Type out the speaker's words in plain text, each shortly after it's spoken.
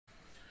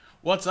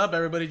What's up,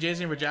 everybody?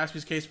 Jason for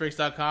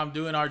JaspysCaseBreaks.com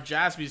doing our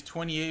Jaspy's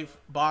 28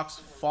 box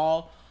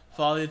fall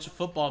foliage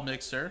football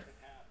mixer.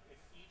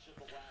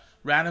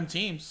 Random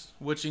teams,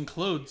 which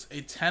includes a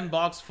 10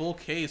 box full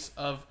case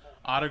of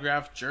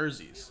autographed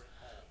jerseys,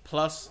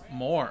 plus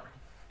more.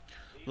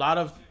 A lot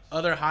of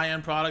other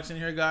high-end products in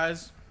here,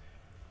 guys.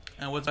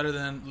 And what's better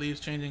than leaves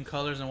changing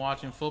colors and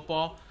watching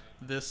football?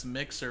 This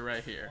mixer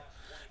right here.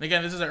 And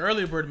again, this is an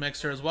early bird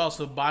mixer as well,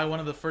 so buy one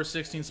of the first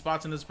 16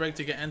 spots in this break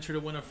to get entered to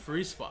win a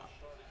free spot.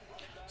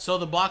 So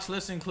the box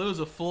list includes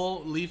a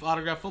full leaf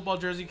autographed football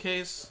jersey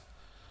case,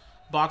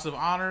 box of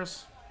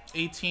honors,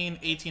 18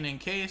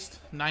 encased,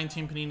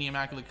 19 Panini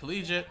Immaculate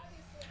Collegiate,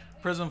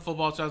 Prism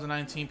Football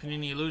 2019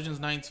 Panini Illusions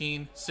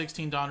 19,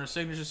 16 Donruss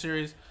Signature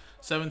Series,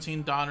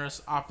 17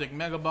 Donruss Optic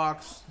Mega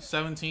Box,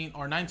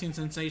 19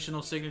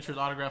 Sensational Signatures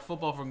Autographed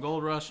Football from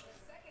Gold Rush,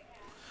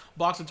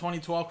 box of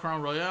 2012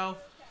 Crown Royale,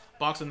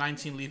 box of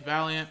 19 Leaf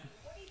Valiant,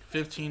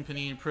 15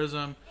 Panini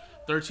Prism,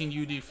 13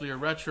 UD Fleer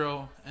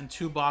Retro, and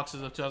 2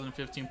 boxes of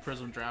 2015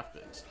 Prism Draft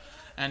Picks.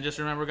 And just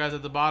remember, guys,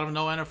 at the bottom,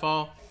 no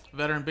NFL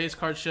veteran base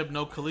card ship,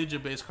 no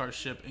collegiate base card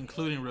ship,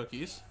 including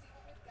rookies.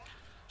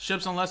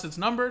 Ships unless it's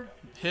numbered,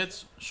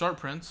 hits, short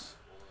prints.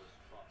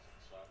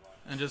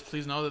 And just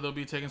please know that they'll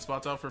be taking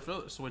spots out for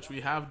fillers, which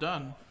we have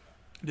done.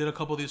 Did a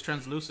couple of these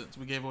translucents.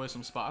 We gave away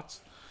some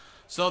spots.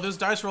 So this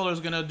dice roller is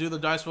going to do the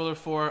dice roller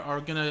for, or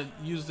going to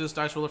use this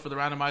dice roller for the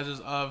randomizers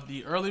of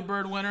the early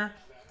bird winner,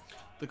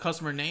 the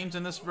customer names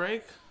in this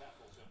break,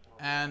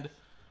 and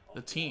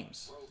the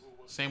teams.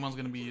 Same one's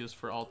going to be used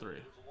for all three.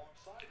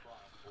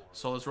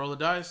 So let's roll the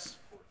dice.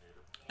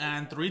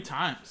 And 3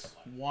 times.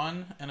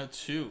 1 and a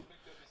 2.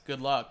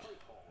 Good luck.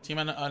 Name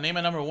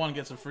at number 1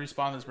 gets a free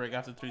spot in this break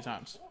after 3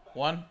 times.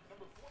 1,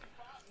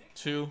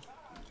 2,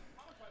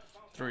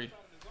 3.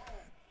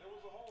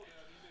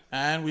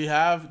 And we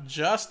have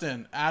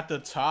Justin at the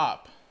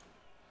top.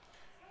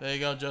 There you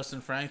go,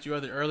 Justin Franks. You are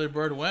the early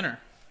bird winner.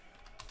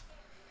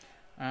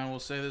 And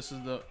we'll say this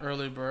is the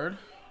early bird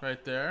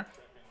right there.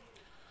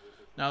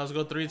 Now let's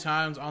go 3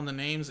 times on the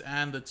names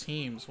and the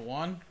teams.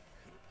 1,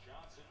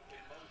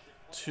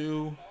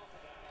 2,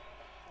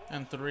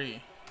 and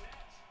 3.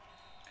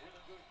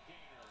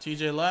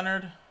 TJ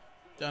Leonard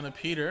down to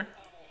Peter.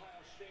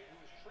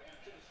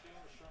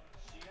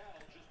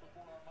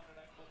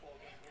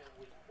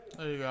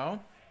 There you go.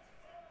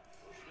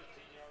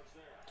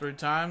 3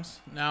 times.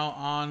 Now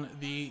on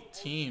the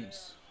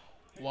teams.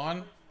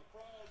 1,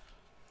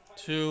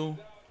 2,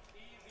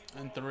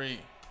 and 3.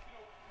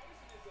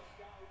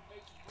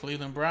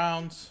 Cleveland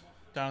Browns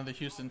down to the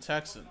Houston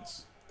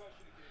Texans.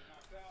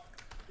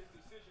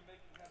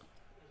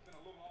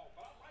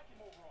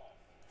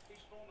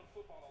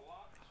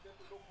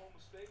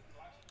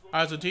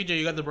 Alright, so TJ,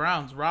 you got the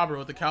Browns. Robert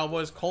with the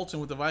Cowboys. Colton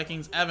with the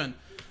Vikings. Evan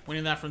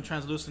winning that from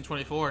Translucent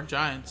 24.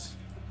 Giants.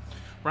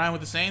 Brian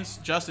with the Saints.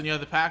 Justin, you have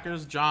the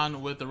Packers.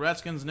 John with the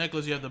Redskins.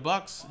 Nicholas, you have the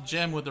Bucks.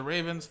 Jim with the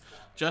Ravens.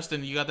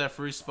 Justin, you got that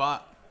free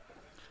spot.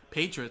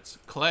 Patriots.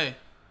 Clay.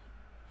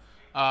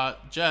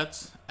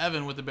 Jets.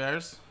 Evan with the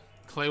Bears.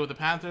 Clay with the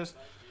Panthers.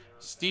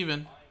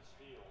 Steven.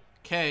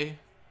 K.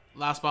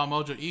 Last Ball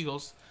Mojo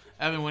Eagles.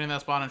 Evan winning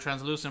that spot on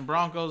Translucent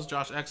Broncos.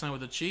 Josh Exline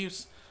with the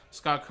Chiefs.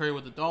 Scott Curry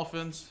with the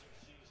Dolphins.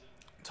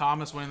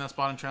 Thomas winning that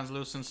spot in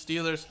Translucent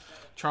Steelers.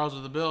 Charles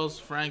with the Bills.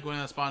 Frank winning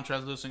that spot in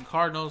Translucent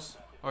Cardinals.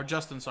 Or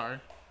Justin, sorry.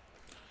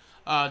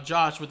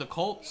 Josh with the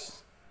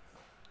Colts.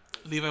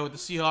 Levi with the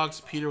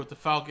Seahawks. Peter with the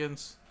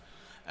Falcons.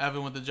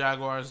 Evan with the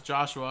Jaguars.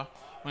 Joshua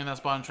winning that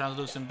spot in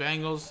Translucent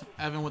Bengals.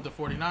 Evan with the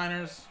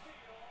 49ers.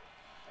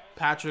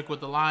 Patrick with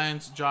the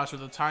Lions. Josh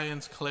with the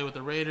Titans. Clay with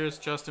the Raiders.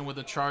 Justin with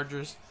the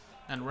Chargers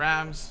and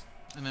Rams.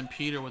 And then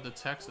Peter with the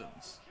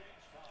Texans.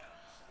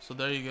 So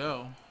there you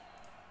go.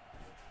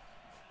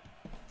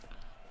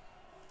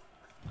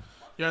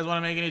 You guys want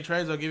to make any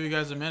trades? I'll give you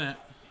guys a minute.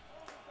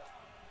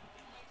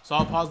 So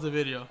I'll pause the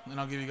video, and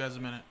I'll give you guys a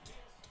minute.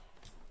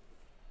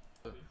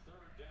 If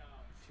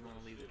you want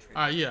to leave the trade.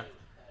 Alright, yeah.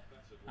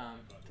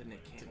 The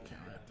Nick Cannon.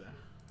 Right there.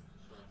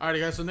 Alright,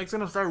 guys, so Nick's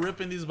going to start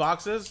ripping these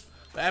boxes.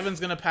 But Evan's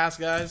going to pass,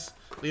 guys.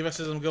 Levi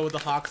says I'm good with the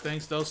Hawks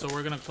thing still, so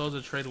we're going to close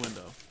the trade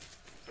window.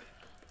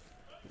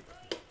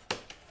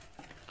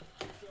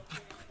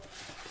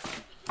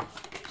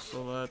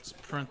 So let's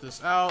print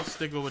this out,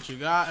 stick with what you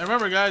got. And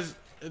remember, guys,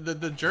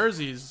 the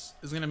jerseys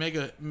is going to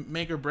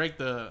make or break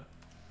the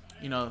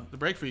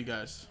break for you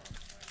guys.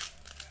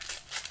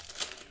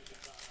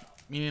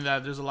 Meaning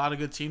that there's a lot of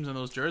good teams in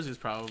those jerseys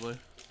probably.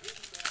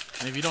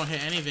 And if you don't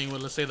hit anything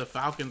with, let's say, the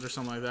Falcons or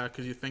something like that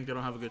because you think they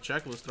don't have a good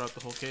checklist throughout the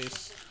whole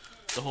case,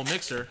 the whole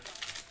mixer,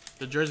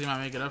 the jersey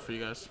might make it up for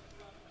you guys.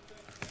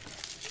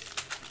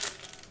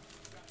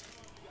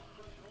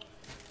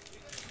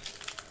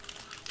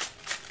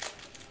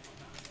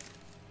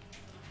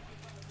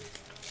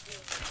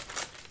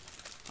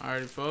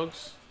 Alrighty,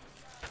 folks.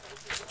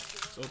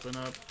 Let's open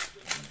up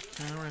the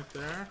can right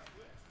there.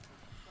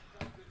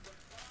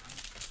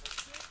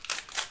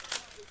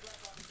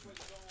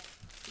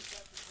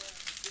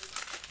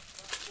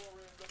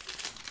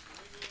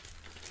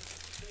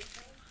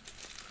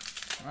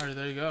 Alright,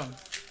 there you go.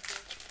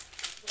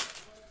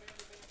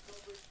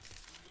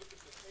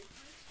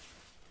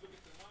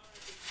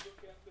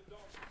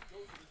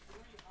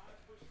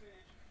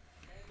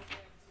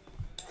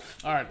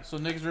 All right, so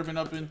Nick's ripping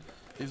up in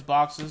these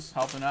boxes,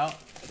 helping out.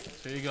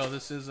 So here you go.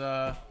 This is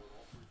the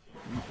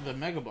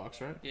Mega Box,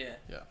 right? Yeah.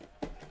 Yeah.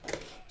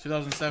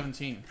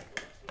 2017.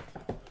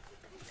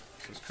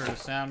 This is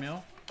Curtis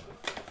Samuel.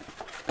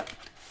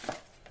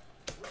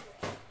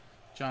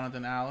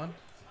 Jonathan Allen.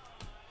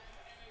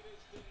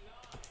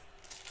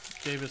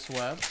 Davis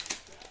Webb.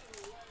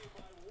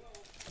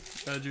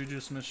 Juju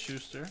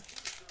Smith-Schuster.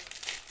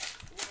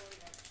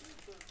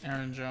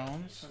 Aaron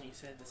Jones. Funny you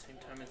said at the same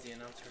time as the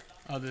announcer.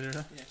 Oh, did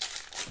you? Yeah.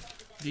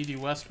 D.D.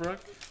 Westbrook.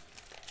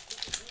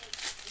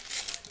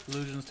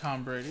 Illusions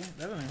Tom Brady.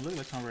 That doesn't even look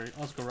like Tom Brady.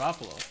 Oh, it's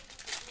Garoppolo.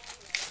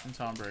 And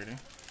Tom Brady.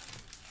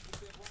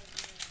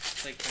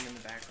 It's like him in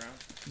the background.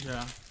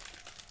 Yeah.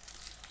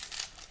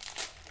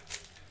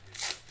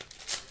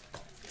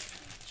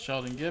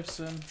 Sheldon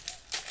Gibson.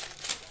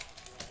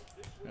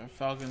 We have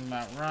Falcons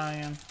Matt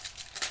Ryan.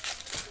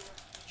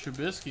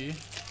 Trubisky.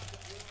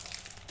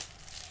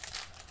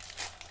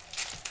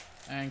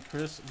 And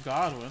Chris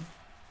Godwin.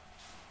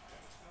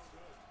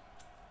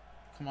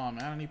 Come on,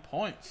 man. I need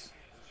points.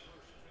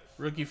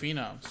 Rookie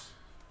Phenoms.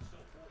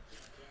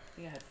 I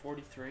think I had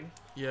 43.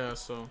 Yeah,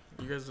 so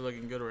you guys are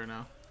looking good right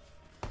now.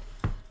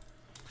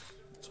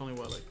 It's only,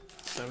 what, like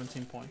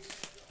 17 points?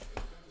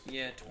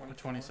 Yeah, Or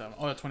 27.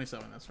 Oh, yeah,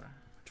 27. That's right.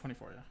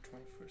 24, yeah.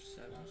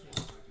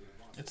 24-7.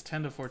 It's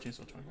 10 to 14,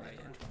 so 24. Right,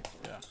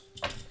 yeah,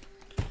 24.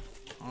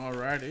 Yeah.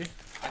 Alrighty.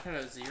 I thought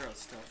it was 0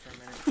 still for a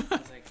minute. I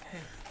was like, hey.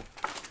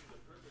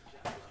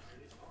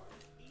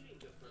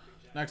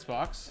 Next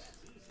box.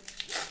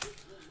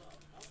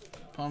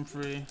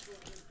 Pumphrey.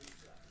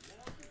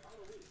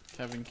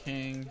 Kevin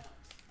King.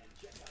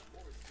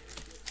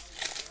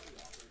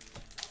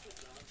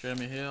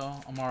 Jeremy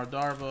Hill. Amara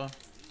Darva.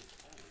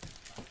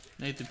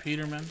 Nathan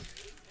Peterman.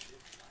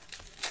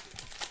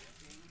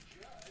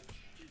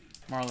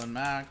 Marlon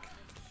Mack.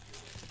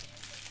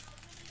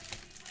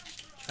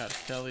 Chad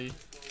Kelly.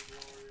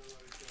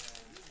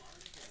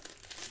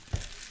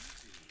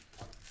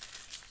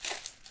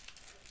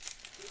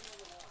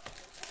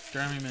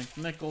 Jeremy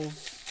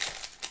McNichols.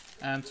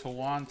 And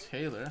Taywan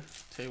Taylor.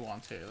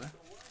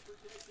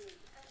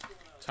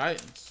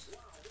 Titans.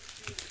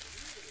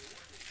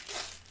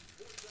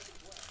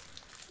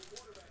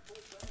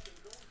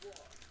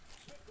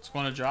 It's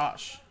going to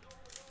Josh.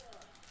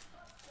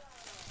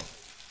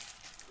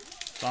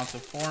 Donta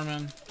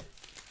Foreman.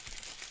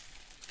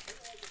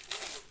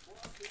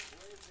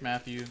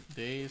 Matthew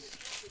Days.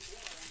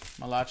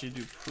 Malachi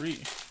Dupree.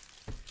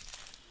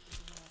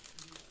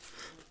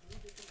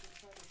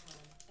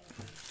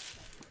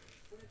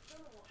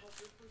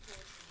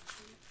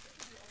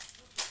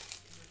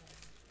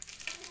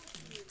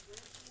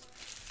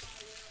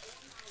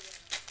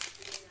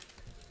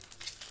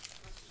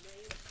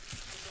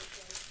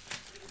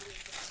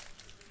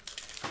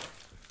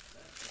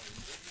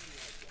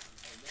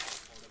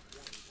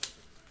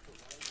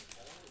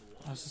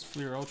 This is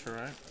Fleer Ultra,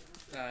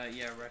 right?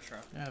 Yeah, retro.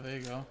 Yeah, there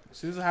you go.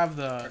 So these have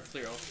Or the.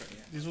 Fleer Ultra,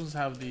 yeah. These ones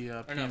have the.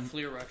 Or no,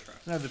 Fleer retro.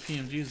 They have the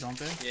PMGs, don't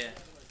they? Yeah.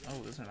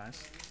 Oh, these are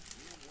nice.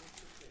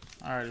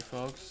 Alrighty,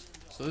 folks.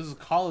 So this is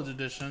college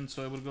edition,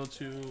 so it would go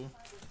to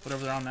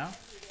whatever they're on now.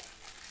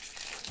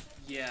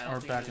 Yeah, I Or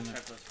don't back think in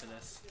there's a the- checklist for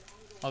this.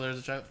 Oh, there's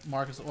a check.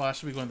 Marcus. Well, I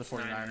should be going to the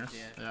 49ers. Niners,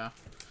 Yeah.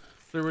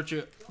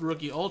 The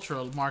rookie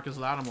Ultra, Marcus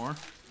Lattimore.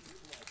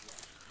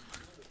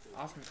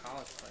 Awesome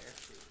college player.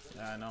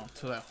 Yeah, I know.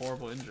 To that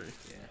horrible injury.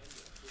 Yeah.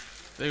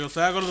 There you go.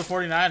 So I go to the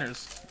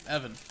 49ers.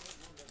 Evan.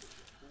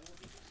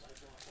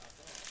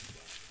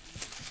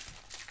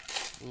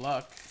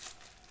 Luck.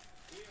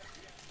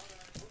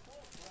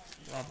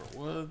 Robert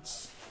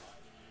Woods.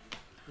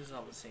 This is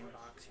all the same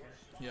box here.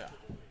 Yeah.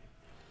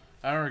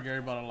 I remember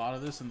Gary bought a lot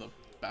of this in the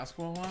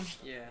basketball one.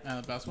 Yeah.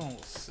 And the basketball one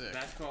was sick.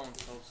 Basketball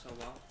ones sold so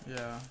well.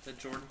 Yeah. The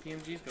Jordan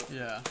PMGs go for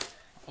Yeah.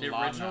 the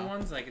original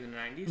ones, like in the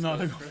 90s. No,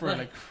 they goes go for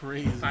like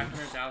crazy.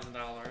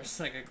 $500,000,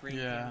 like a green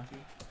Yeah. PMG.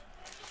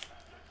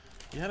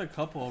 He had a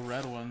couple of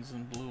red ones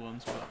and blue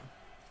ones, but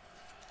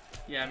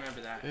Yeah, I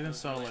remember that. they It didn't was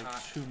sell really like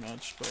hot. too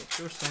much, but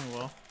they were selling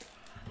well.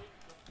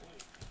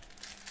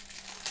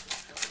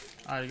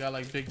 Alright, you got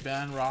like Big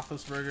Ben,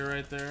 Roethlisberger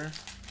right there.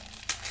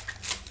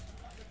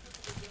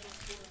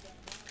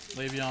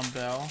 Le'Veon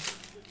Bell.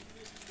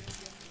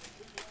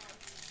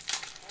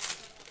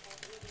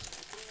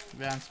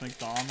 Vance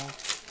McDonald.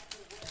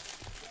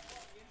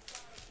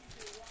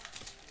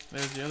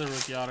 There's the other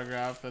rookie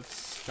autograph. That's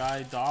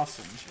Sky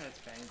Dawson. Sure, it's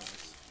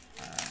Bengals.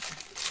 Alright.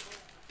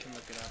 Can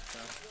look it up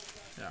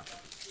though. Yeah.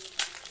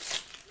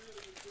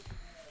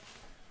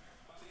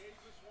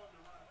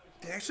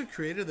 They actually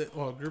created it.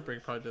 Well, Group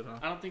Break probably did, huh?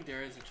 I don't think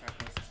there is a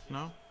checklist.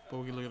 No? But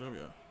we can look it up,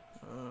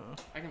 yeah.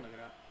 I can look it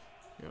up.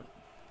 Yep.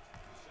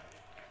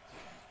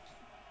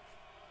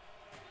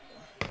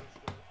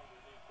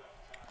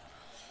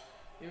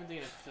 You ever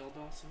thinking of Phil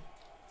Dawson?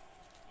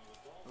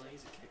 Oh,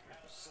 he's a kicker.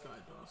 Sky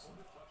Dawson.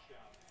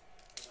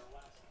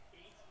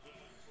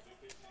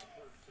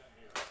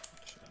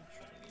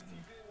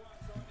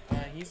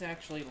 He's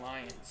actually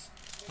Lions.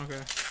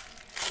 Okay.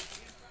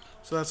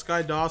 So that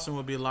Sky Dawson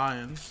will be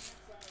Lions.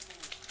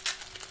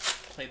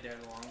 Played there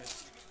the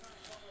longest.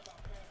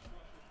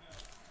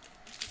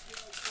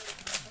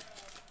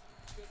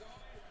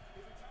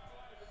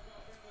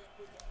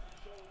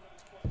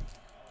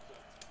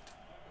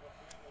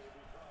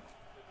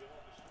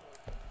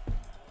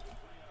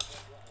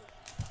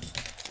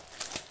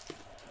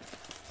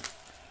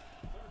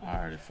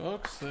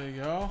 Brooks. There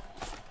you go.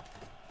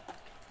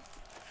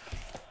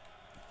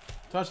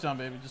 Touchdown,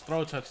 baby. Just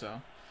throw a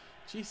touchdown.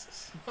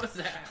 Jesus. What's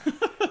that?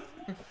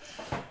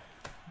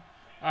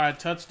 Alright,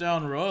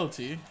 touchdown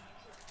royalty.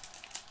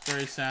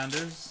 Barry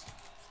Sanders.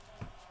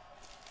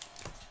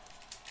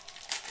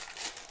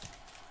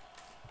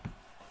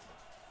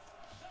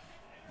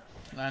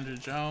 Landry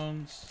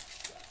Jones.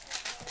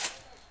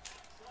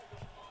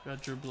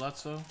 Got Drew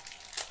Bledsoe.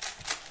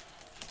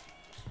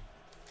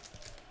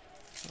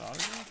 Is it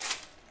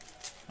autograph?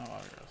 No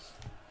autographs.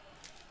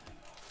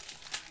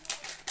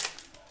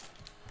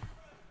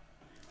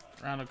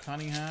 Randall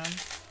Cunningham.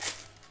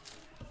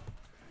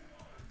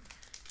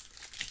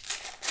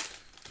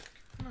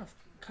 I don't know if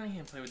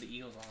Cunningham played with the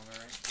Eagles on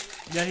him,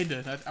 right? Yeah, he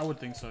did. I would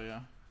think so,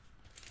 yeah.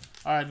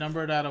 Alright,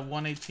 numbered out of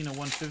 118 to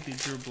 150,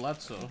 Drew I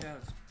Bledsoe. think that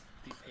was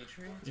the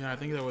Patriots. Yeah, I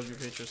think that would be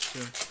Patriots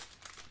too.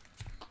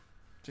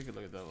 Take a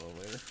look at that a little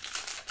later.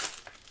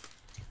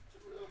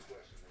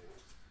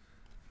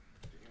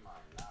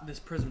 This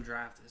Prism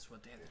draft is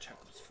what they had the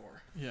checklist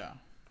for. Yeah.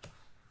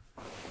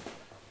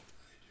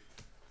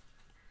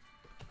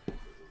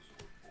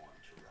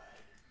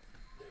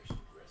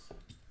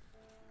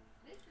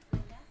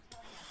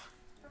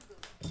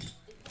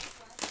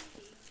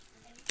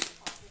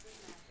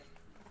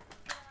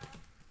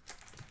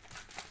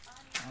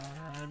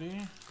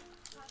 Alrighty.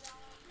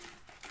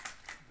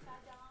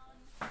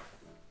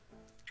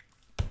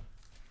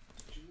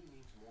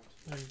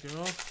 There you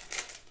go.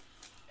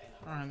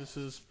 Alright, this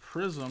is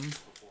Prism.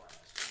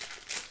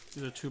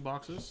 These are 2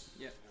 boxes?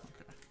 Yep.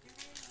 Okay.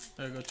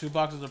 There you go. 2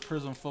 boxes of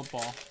Prism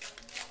football.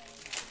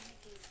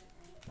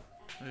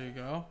 There you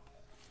go.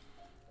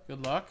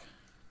 Good luck.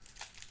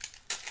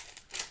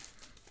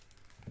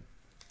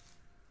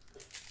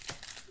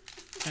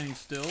 Kenny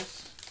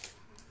Stills.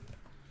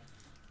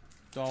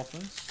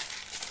 Dolphins.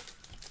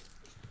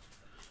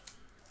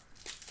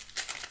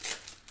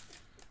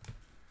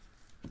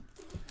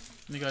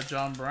 And you got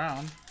John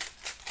Brown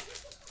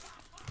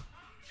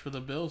for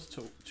the Bills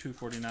to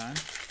 249.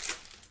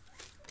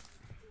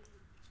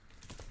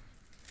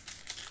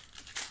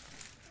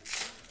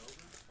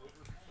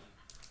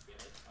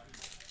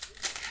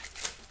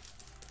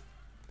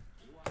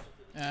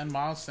 And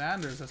Miles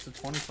Sanders, that's the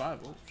 25.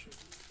 Oh, shit.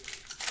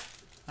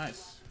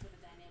 Nice.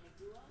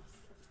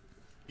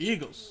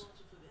 Eagles.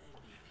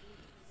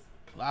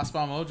 Last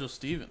bomb mojo,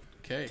 Steven.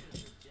 Okay.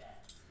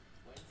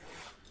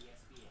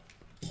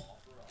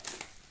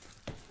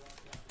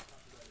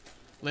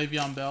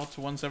 Le'Veon Bell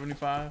to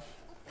 175.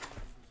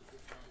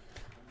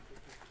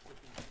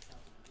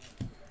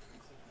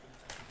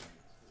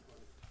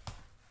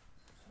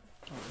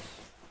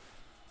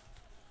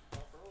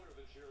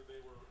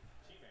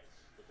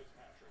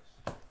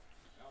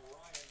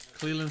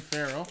 Cleveland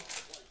Farrell.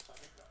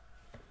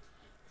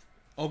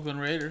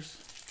 Oakland Raiders.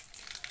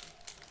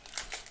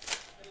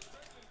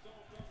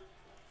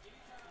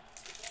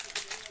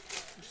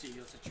 Wish the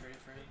Eagles had traded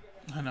for him.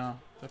 I know.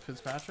 That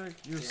Fitzpatrick?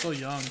 He was so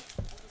young.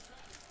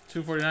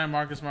 249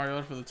 Marcus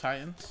Mariota for the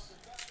Titans.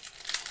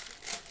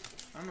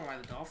 I don't know why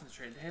the Dolphins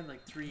traded. They had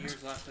like 3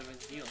 years left of his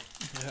deal.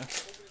 Yeah.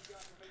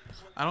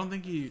 I don't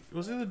think he...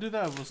 Was he the dude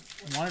that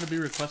wanted to be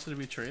requested to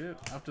be traded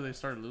after they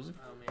started losing?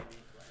 Oh, maybe.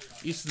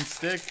 Easton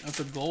Stick, that's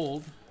a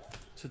gold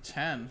to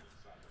 10.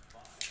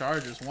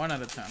 Chargers, 1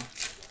 out of 10.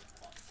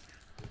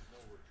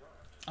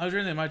 I was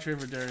reading they might trade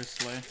for Darius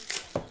Slay.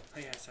 Oh,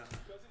 yeah, I saw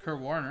that. Kurt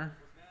Warner,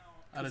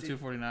 out of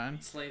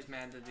 249. Slay's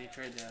mad that they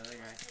traded the other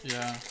guy.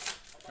 Yeah.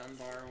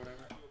 Dunbar or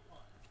whatever.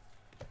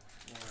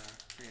 Or,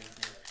 forget his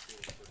name.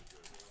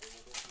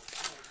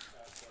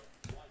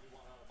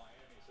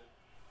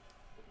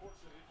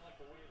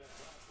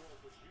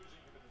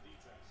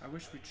 I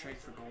wish we'd trade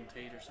for Golden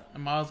Tate or something.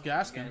 And Myles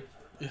Gaskin. Again.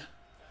 Yeah.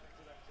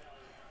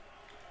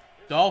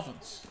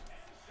 Dolphins.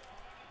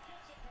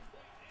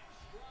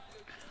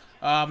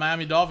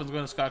 Miami Dolphins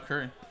going to Scott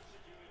Curry.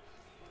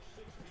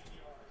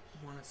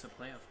 Won us a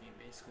playoff game,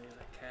 basically,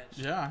 that catch.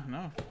 Yeah,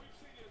 no.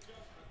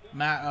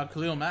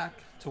 Khalil Mack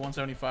to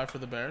 175 for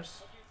the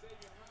Bears.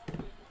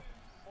 Alright.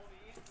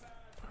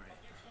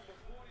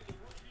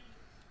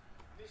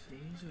 So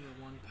these are the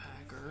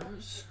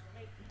 1-packers.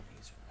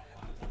 These are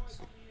Ravens.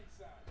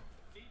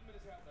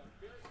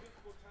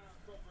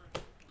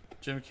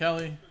 Jim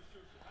Kelly.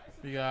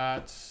 We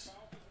got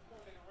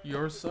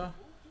Yorsa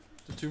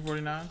to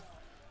 249.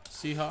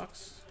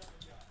 Seahawks.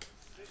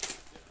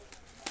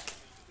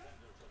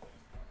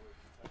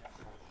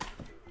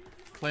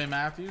 Clay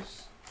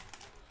Matthews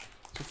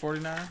to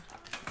 49.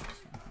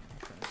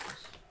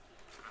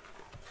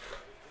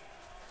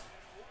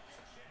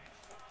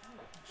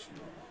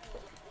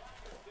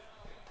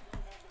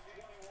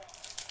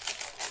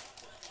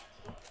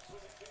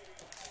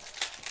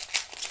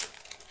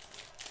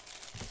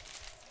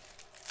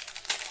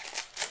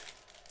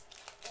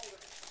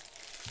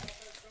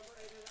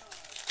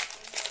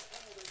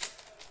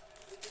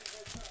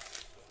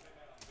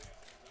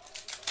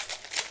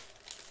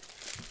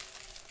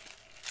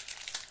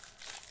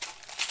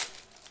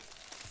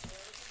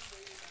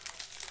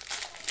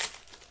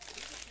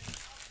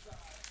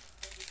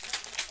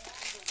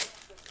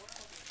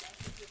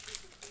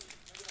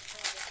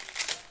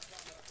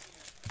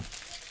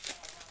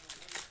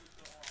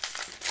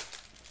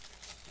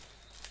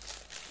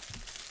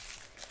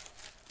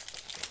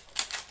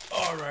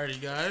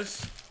 Alrighty,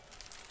 guys.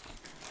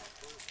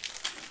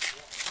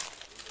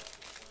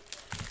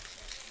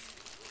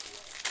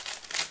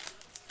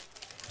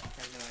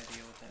 I have no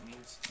idea what that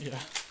means. Yeah.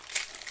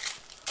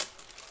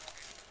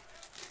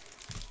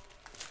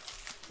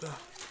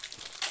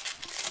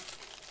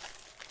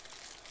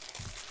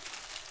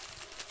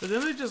 But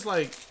didn't they just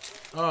like...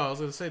 Oh, I was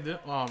going to say...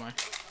 Oh, my...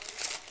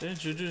 Didn't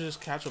Juju just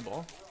catch a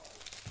ball?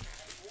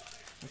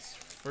 It's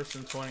 1st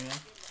and 20 now.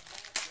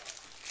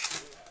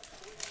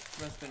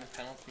 Must have been a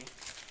penalty.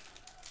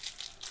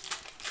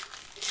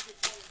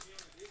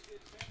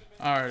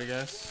 Alrighty,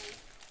 guys.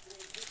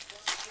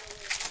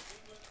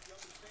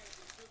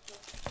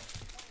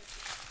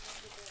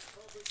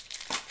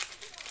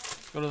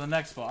 Go to the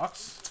next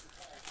box.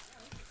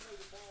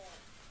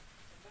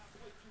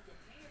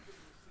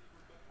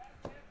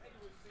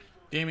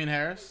 Damian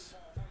Harris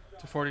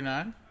to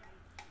 49.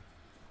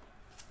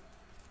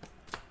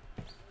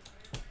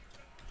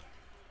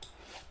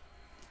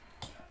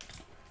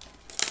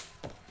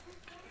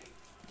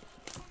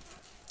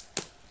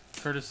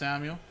 Curtis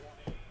Samuel.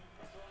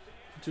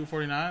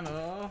 249.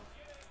 Oh,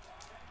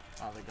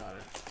 they got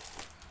it.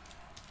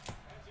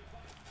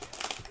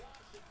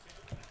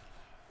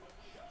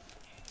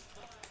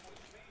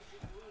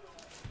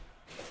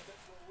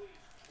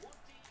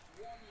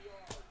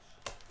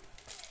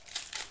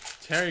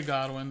 Terry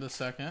Godwin the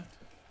second.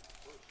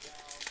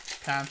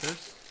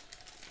 Panthers.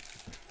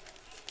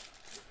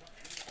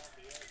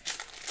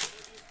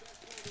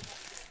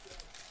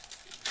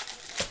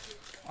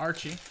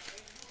 Archie.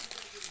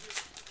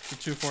 To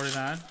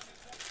 249.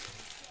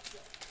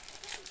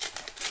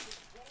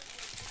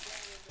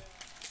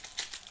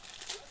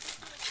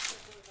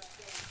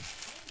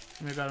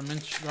 We got a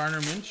Garner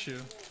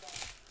Minshew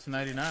to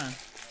 99.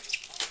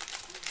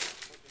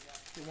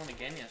 They won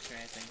again yesterday,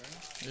 I think,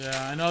 right?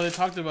 Yeah, I know they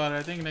talked about it.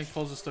 I think Nick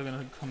Foles is still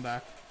gonna come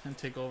back and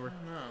take over. I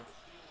don't know.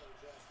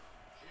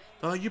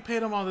 They're like, you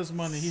paid him all this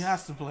money, he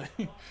has to play.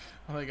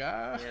 I'm like,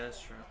 ah. Yeah,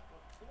 that's true.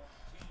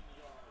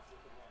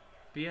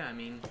 But yeah, I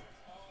mean,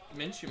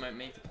 Minshew might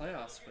make the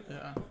playoffs. But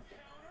Yeah.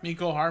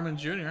 Miko Harmon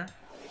Jr.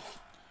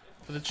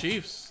 for the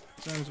Chiefs.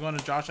 Someone's going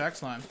to Josh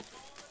Exline.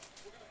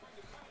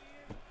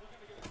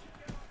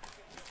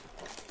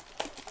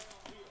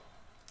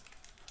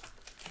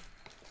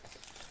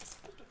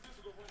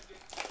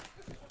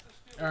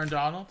 Aaron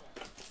Donald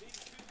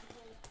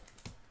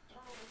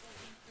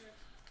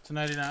to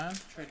 99.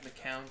 trade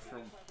McCown for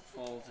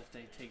Foles if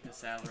they take the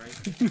salary.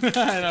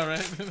 I know,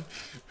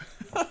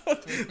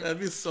 right? That'd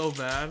be so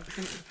bad.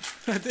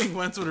 I think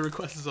Wentz would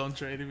request his own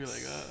trade. He'd be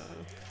like,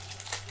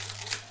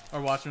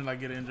 or watch him like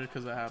get injured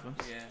because that happens.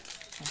 Yeah.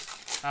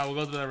 Alright,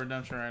 we'll go to that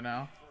redemption right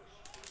now.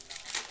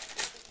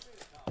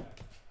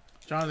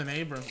 Jonathan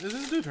Abrams. Is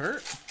this dude hurt? I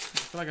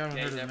feel like I haven't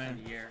Yeah, heard he's his out for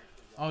name. the year.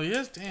 Oh, he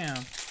is?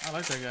 Damn. I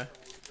like that guy.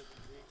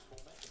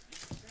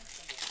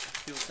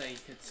 People say he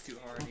hits too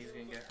hard. He's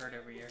gonna get hurt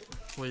every year.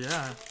 Well,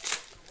 yeah.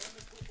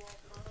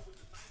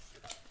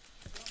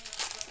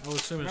 I would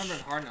assume Remember in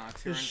Hard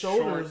Knocks, his in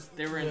shoulders. shorts.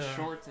 They were in Yeah.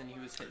 shorts and he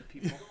was hitting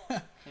people.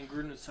 And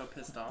Gruden was so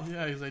pissed off.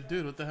 Yeah, he's like,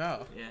 dude, what the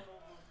hell? Yeah.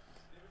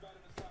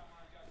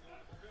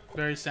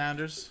 Barry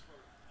Sanders.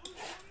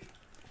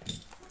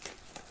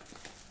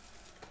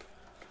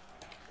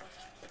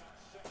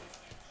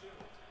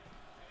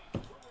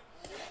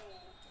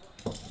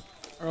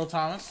 Earl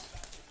Thomas.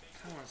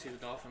 I want to see the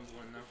Dolphins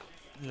win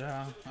though.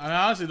 Yeah. I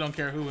honestly don't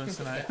care who wins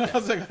tonight. I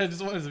was like, I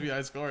just wanted it to be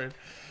high scoring.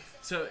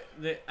 So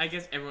I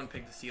guess everyone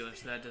picked the Steelers,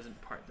 so that doesn't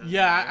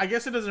Yeah, matter. I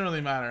guess it doesn't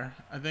really matter.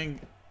 I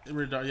think,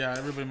 yeah,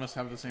 everybody must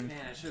have the same. Man,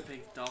 I should have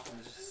picked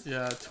Dolphins.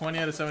 Yeah, 20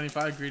 out of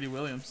 75, Greedy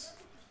Williams.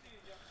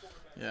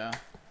 Yeah.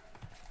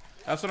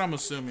 That's what I'm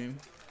assuming.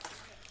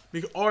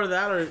 Or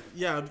that, or,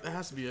 yeah, it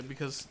has to be it,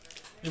 because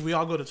if we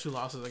all go to 2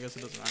 losses, I guess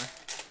it doesn't matter.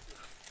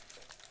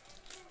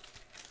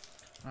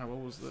 Alright, what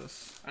was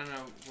this? I don't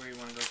know where you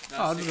want to go. That's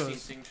I'll just 16 go,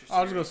 signature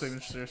I'll just go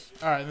series. signatures.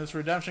 Alright, and this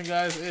redemption,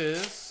 guys,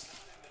 is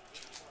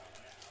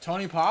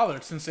Tony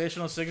Pollard,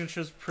 Sensational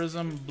Signatures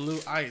Prism Blue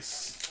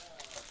Ice.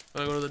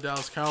 Gotta go to the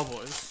Dallas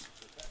Cowboys.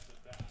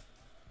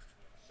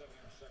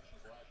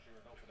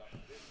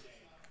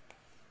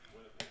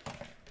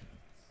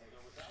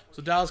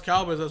 So Dallas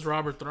Cowboys, that's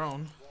Robert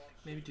Throne.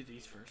 Maybe do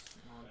these first.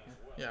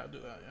 Yeah, I'll do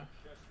that, yeah.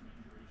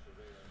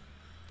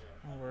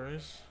 No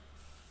worries.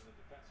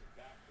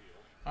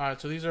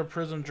 Alright, so these are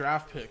Prism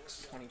draft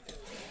picks.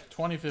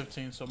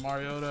 2015. So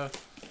Mariota,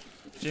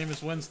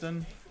 Jameis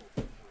Winston.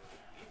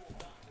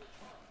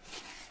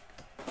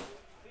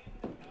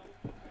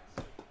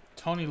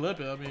 Tony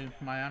Lippett, that'll be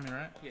Miami,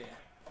 right? Yeah.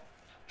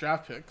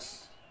 Draft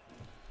picks.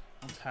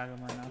 I'll tag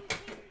them right now.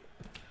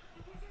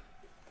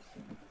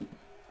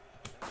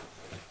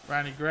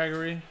 Randy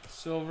Gregory,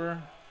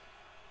 silver.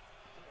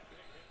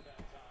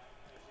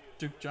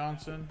 Duke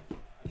Johnson,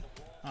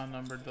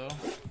 unnumbered though.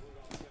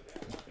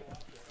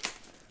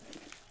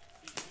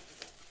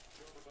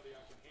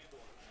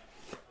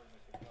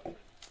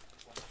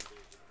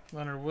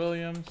 Leonard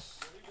Williams.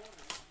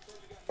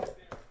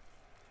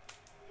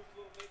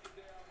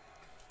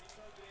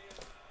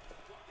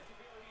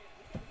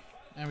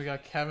 And we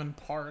got Kevin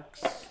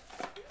Parks.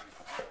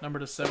 Number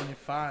to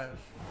 75.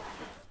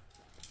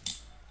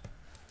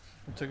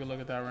 We'll take a look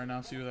at that right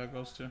now, see who that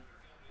goes to.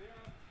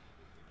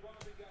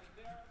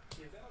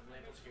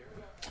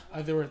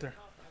 They were right there.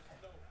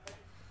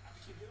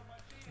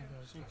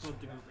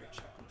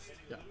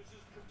 Yeah.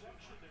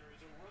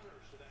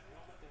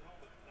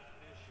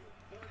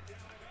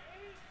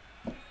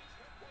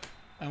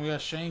 And we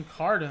got Shane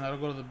Carden. That'll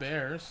go to the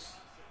Bears.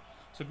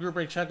 So group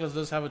break checklist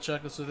does have a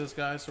checklist of this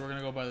guy, so we're going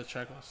to go by the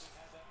checklist.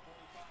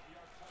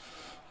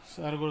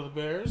 So that'll go to the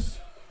Bears.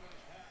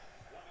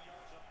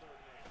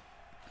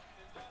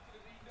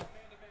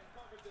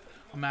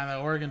 Oh, man, that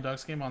Oregon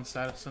Ducks game on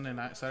Saturday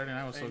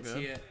night was so good.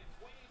 See it.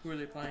 Who are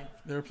they playing?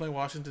 They were playing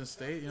Washington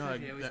State. You know,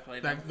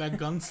 like that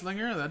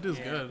gunslinger. That dude's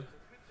good.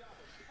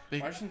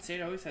 Washington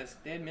State always has.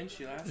 They had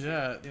Minshew last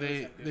year.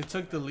 Yeah, they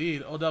took the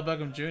lead. Odell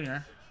Beckham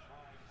Jr.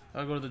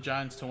 I'll go to the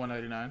Giants to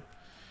 199.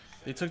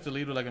 They took the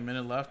lead with like a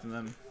minute left, and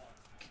then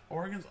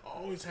Oregon's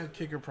always had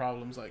kicker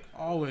problems, like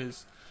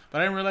always.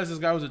 But I didn't realize this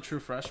guy was a true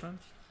freshman.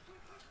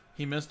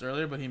 He missed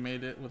earlier, but he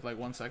made it with like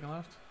 1 second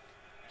left.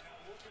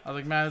 I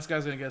was like, man, this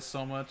guy's gonna get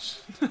so much.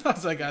 I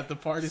was like, at the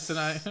party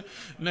tonight.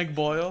 Nick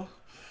Boyle.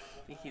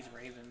 I think he's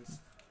Ravens.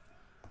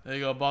 There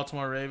you go,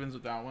 Baltimore Ravens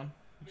with that one.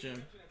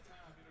 Jim.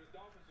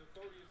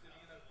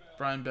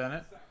 Brian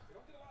Bennett.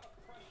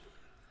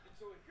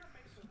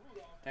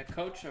 That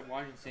coach of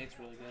Washington State's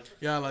really good.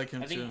 Yeah, I like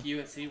him too. I think too.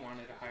 USC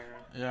wanted to hire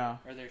him. Yeah.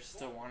 Or they're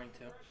still wanting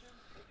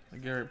to.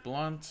 Garrett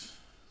Blunt.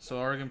 So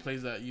Oregon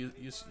plays that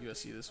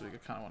USC this week. I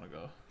kind of want to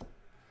go.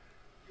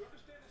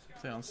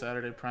 Play on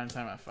Saturday, prime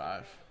time at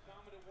 5.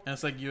 And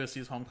it's like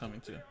USC's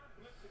homecoming too.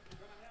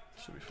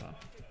 Should be fun.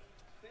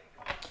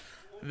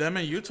 Them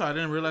and Utah, I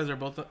didn't realize they're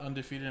both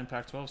undefeated in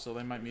Pac-12, so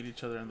they might meet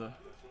each other in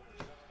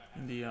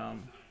the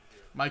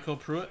Michael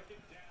Pruitt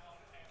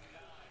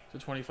to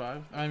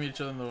 25. I meet each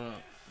other in the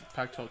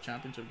Pac-12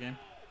 championship game.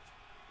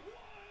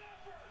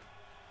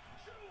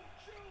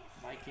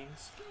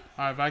 Vikings.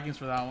 All right, Vikings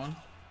for that one.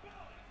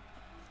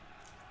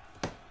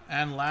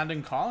 And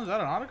Landon Collins, is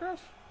that an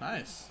autograph?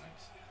 Nice.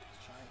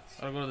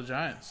 That'll go to the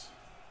Giants.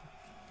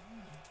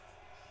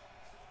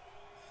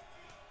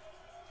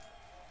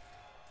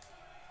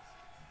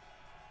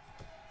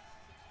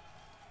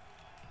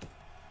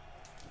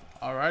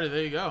 Alrighty,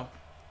 there you go.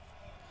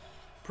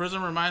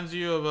 Prism reminds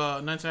you of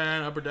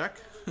 1999 Upper Deck.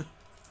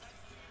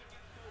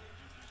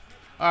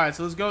 Alright,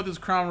 so let's go with this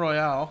Crown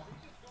Royale.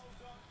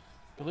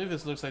 I believe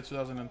this looks like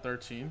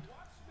 2013.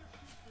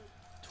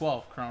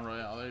 12 Crown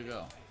Royale, there you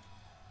go.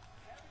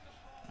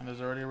 And there's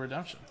already a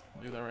redemption.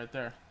 Look at that right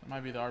there. That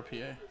might be the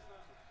RPA.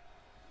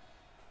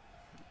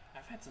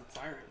 I've had some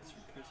fire rates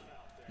from Prism.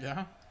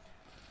 Yeah?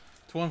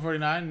 To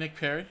 149, Nick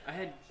Perry. I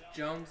had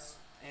Jones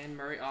and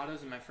Murray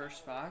autos in my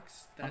first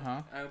box that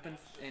I opened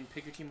in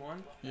Pick Your Team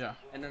 1. Yeah.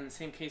 And then the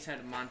same case had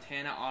a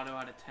Montana auto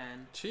out of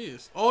 10.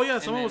 Jeez. Oh, yeah,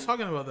 someone was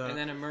talking about that. And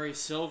then a Murray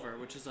Silver,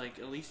 which is like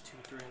at least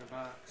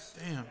 $200-300.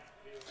 Damn.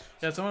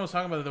 Yeah, someone was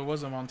talking about it. There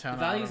was a Montana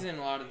the value's in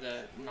a lot of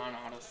the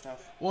non-auto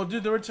stuff. Well,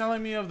 dude, they were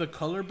telling me of the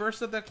color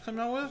burst that came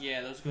out with.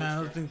 Yeah, those go.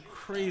 Man, those been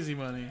crazy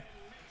money.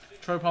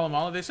 Troy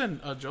Polamalu. They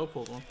said Joe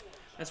pulled one.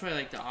 That's why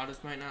like the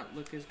autos might not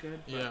look as good.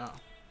 But yeah.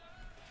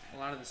 A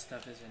lot of the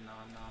stuff is in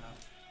non-auto.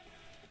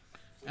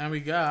 And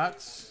we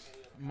got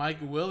Mike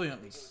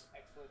Williams,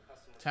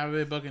 Tampa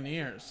Bay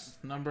Buccaneers,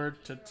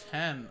 numbered to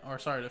 10, or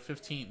sorry, to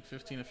 15,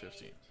 15 to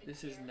 15.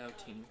 This is no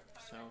team,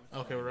 so.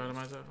 Okay, we'll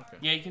randomize that. Okay.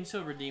 Yeah, you can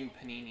still redeem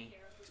Panini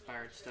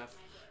expired stuff.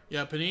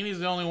 Yeah, Panini's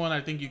the only one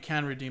I think you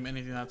can redeem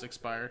anything that's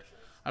expired.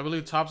 I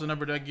believe Topps and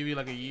Number Deck give you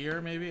like a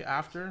year maybe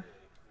after.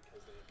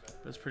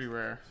 But it's pretty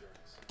rare.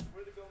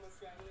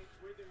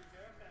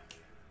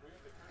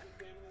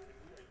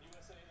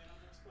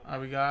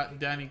 We got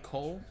Danny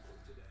Cole.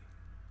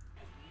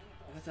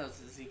 I thought that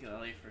was Ezekiel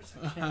Elliott for a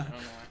second. I don't know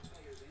why.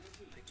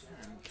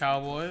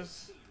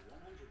 Cowboys.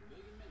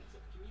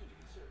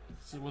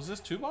 So was this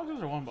 2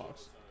 boxes or 1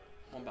 box?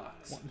 1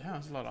 box. Yeah,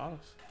 that's a lot of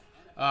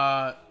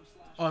autos.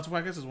 Oh, that's why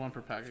I guess it's 1 per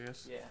pack, I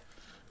guess. Yeah.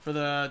 For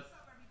the,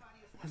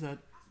 what's that?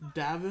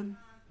 Davin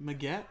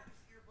Maggette.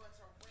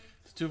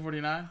 It's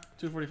 249,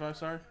 245.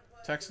 Sorry,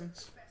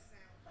 Texans.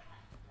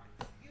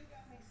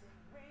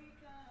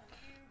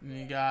 And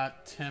you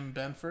got Tim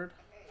Benford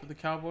for the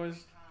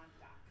Cowboys.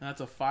 And that's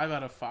a 5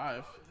 out of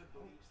 5.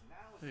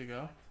 There you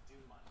go.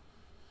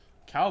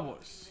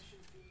 Cowboys.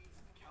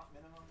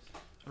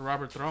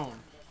 Robert Throne.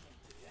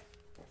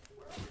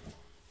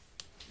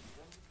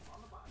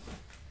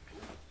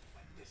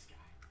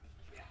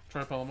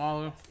 Troy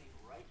Polamalu.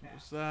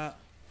 What's that?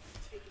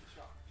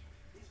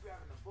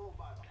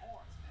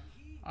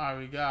 Alright,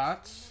 we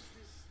got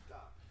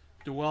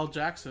Dewell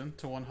Jackson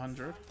to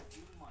 100.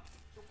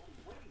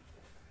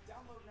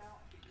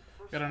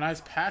 Got a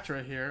nice patch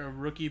right here, a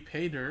rookie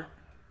pay dirt.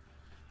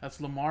 That's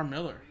Lamar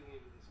Miller.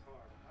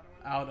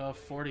 Out of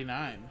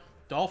 49.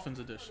 Dolphins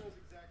edition.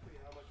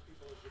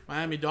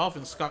 Miami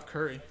Dolphins, Scott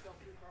Curry.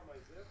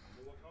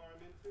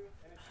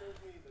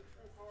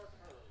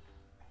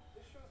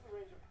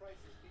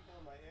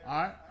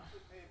 Alright.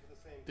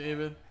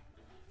 David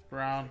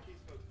Brown.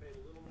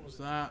 What was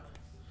that?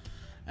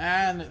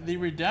 And the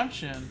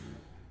redemption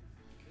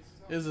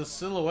is a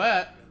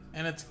silhouette,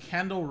 and it's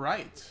Kendall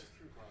Wright.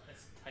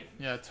 That's tight.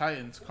 Yeah,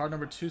 Titans. Card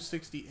number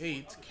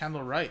 268,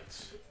 Kendall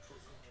Wright.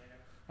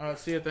 All right,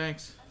 see ya.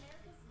 Thanks.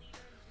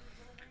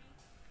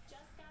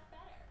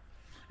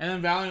 And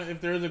then Valiant,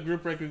 if there is a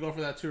group break, we go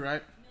for that too,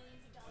 right?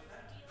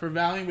 For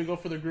Valiant, we go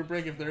for the group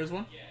break if there is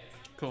one?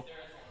 Cool.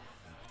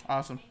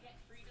 Awesome.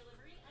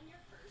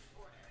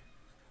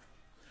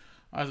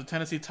 All right, so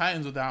Tennessee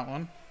Titans with that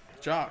one.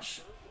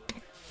 Josh.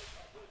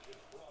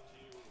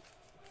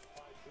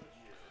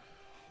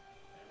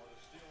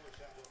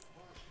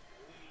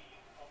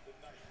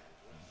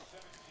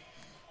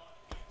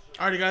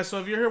 Alrighty, guys, so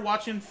if you're here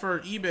watching for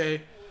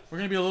eBay, we're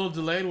going to be a little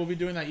delayed. We'll be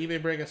doing that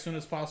eBay break as soon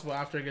as possible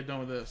after I get done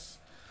with this.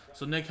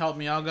 So Nick helped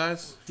me out,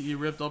 guys. He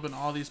ripped open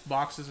all these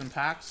boxes and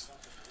packs.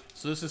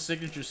 So this is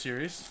Signature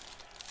Series.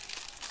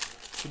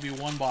 Should be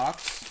one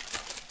box.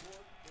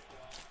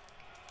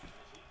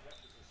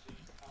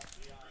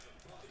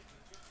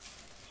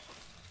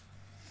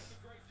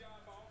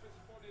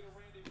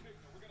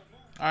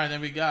 Alright,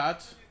 then we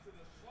got,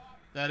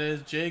 that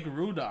is Jake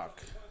Rudock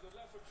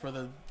for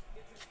the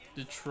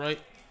Detroit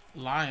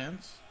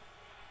Lions.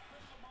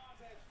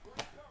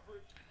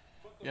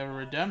 You have a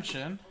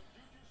redemption.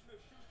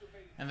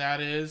 And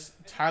that is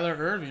Tyler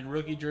Irving,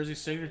 Rookie Jersey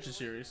Signature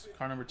Series,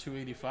 card number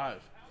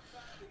 285.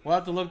 We'll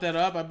have to look that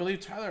up. I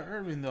believe Tyler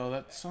Irving, though.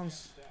 That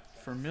sounds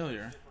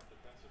familiar.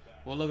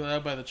 We'll look that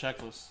up by the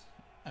checklist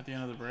at the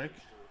end of the break.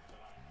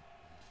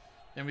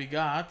 Then we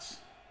got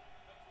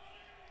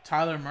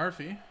Tyler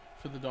Murphy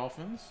for the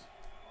Dolphins.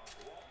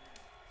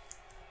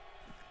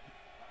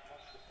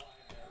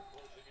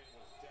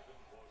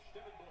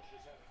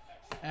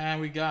 And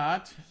we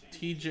got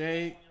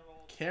TJ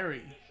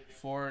Carey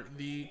for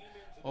the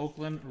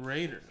Oakland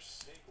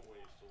Raiders.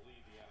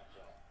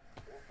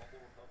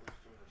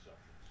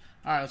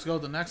 Alright, let's go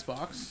with the next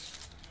box.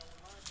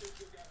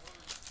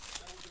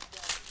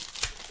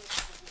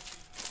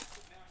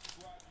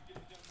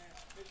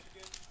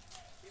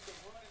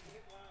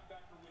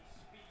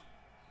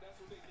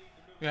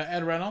 We got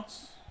Ed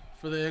Reynolds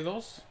for the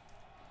Eagles.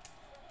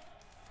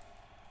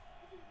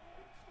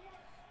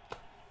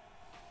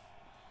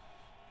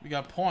 We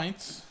got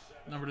points,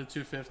 number to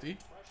 250.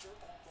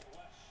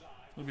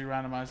 Will be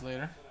randomized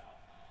later.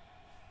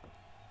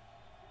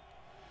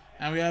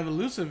 And we have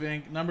elusive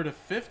ink, number to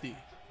 50.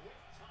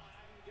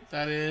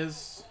 That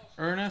is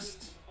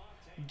Ernest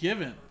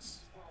Givens.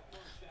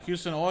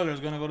 Houston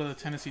Oilers going to go to the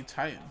Tennessee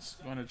Titans.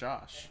 Going to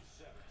Josh.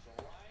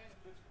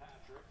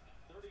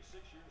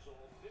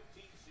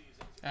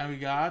 And we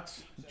got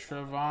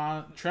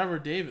Trevor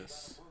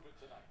Davis.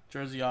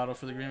 Jersey auto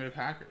for the Green Bay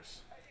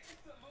Packers.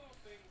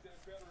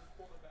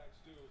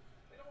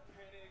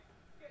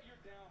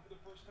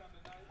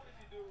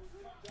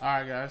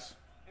 Alright, guys.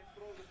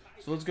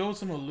 So let's go with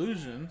some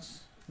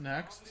illusions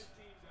next.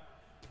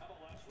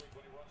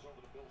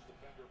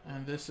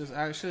 And this is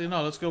actually,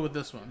 no, let's go with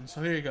this one.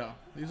 So here you go.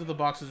 These are the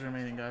boxes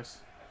remaining, guys.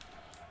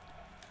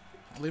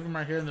 I'll leave them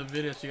right here in the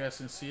video so you guys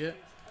can see it.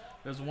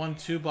 There's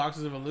 2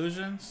 boxes of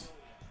illusions.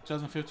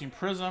 2015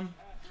 Prism.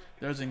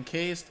 There's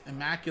Encased,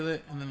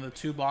 Immaculate, and then the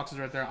 2 boxes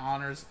right there,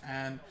 Honors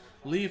and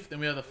Leaf. Then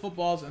we have the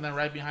footballs, and then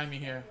right behind me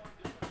here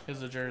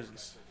is the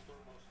jerseys.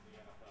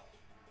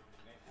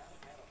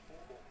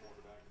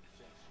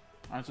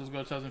 Alright, so let's go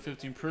to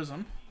 2015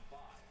 Prism.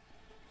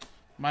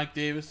 Mike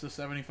Davis to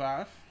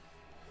 75.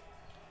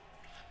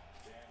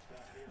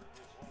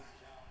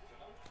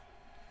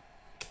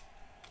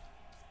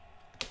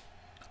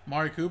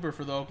 Mari Cooper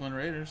for the Oakland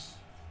Raiders.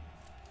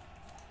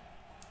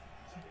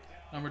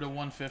 Number to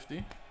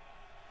 150.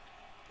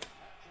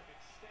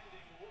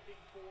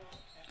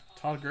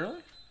 Todd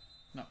Gurley?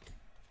 No.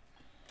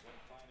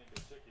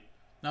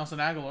 Nelson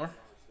Aguilar.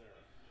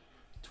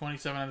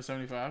 27 out of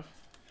 75.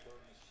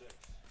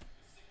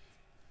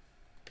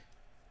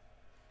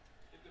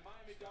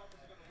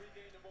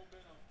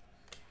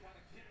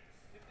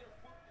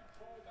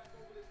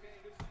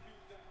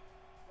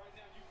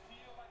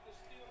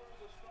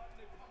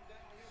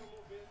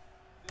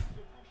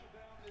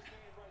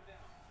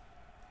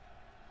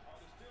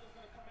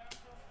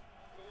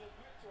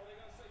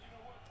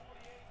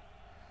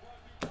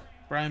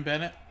 Brian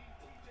Bennett,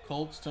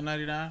 Colts to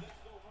 99.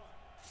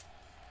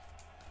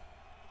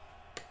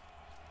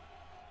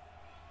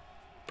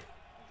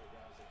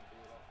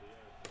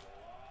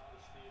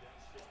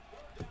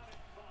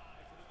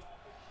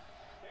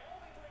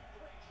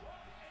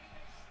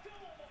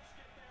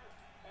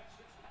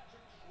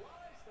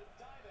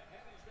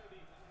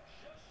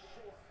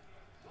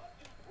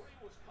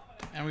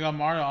 And we got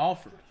Mario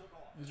Alford.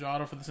 He's your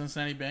auto for the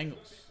Cincinnati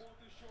Bengals.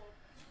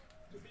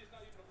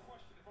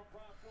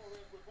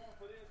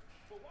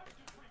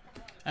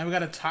 And we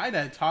got a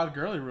tie-dye Todd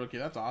Gurley rookie.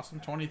 That's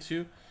awesome.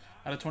 22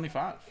 out of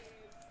 25.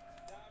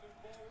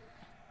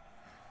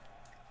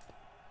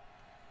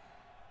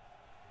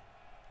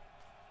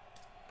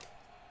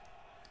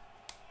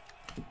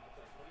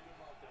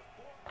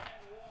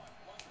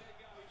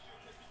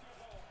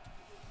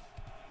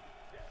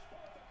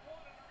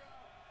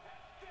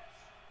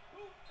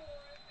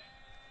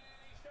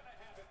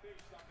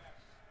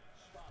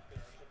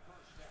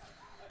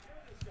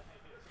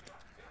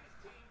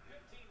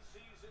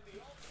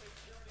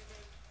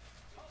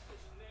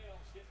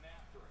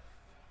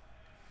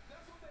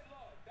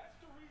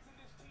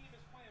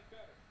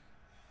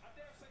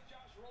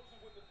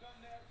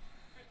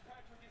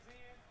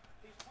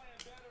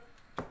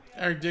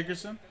 Eric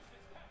Dickerson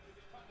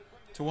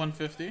to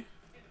 150.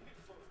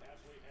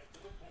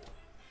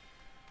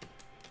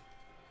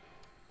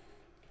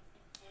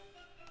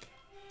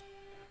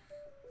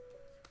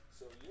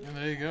 And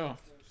there you go.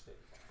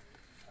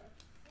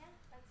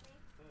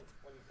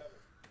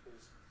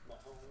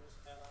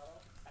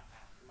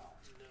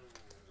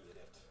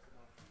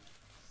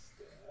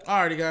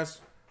 Alrighty,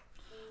 guys.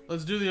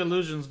 Let's do the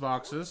illusions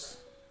boxes.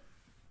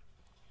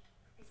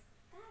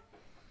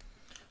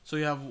 So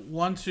you have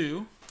 1,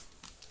 2,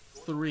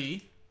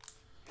 3,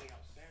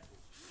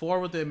 4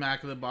 with the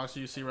immaculate box that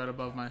you see right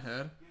above my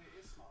head.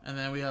 And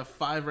then we have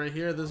 5 right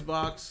here, this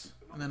box.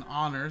 And then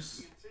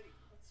honors,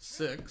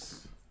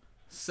 6,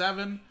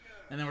 7.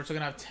 And then we're still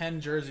going to have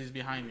 10 jerseys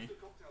behind me.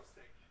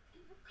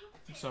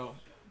 So,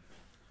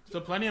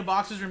 still plenty of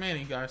boxes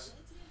remaining, guys.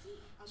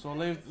 So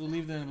we'll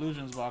leave the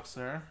illusions box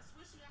there.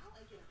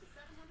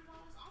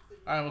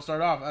 Alright, we'll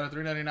start off out of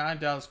 $3.99,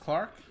 Dallas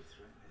Clark.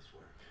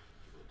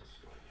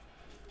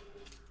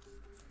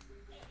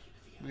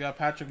 We got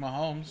Patrick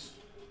Mahomes,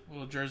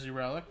 little jersey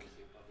relic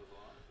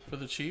for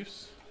the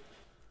Chiefs.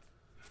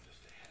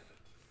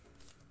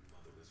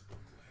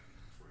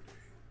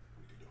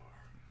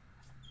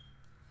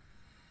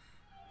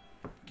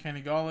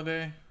 Kenny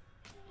Golladay,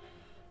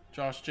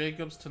 Josh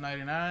Jacobs to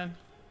 99.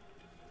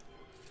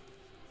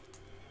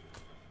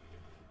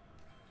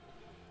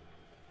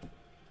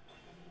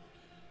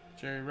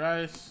 Jerry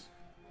Rice.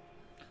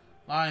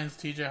 Lions,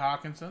 TJ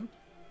Hawkinson.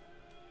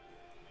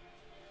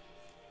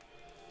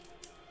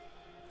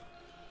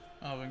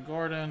 Melvin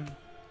Gordon.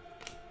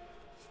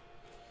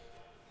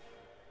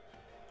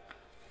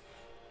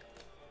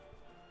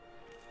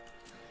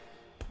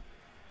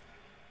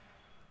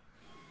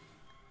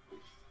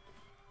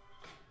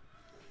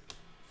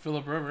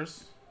 Phillip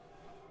Rivers.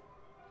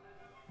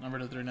 Number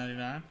to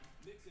 399.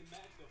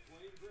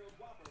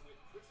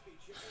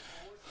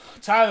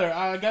 Tyler,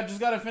 I just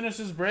got to finish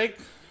this break.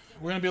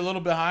 We're going to be a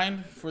little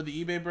behind for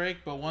the eBay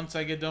break, but once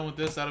I get done with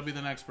this, that'll be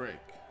the next break.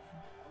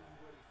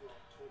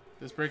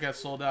 This break has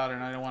sold out,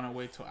 and I don't want to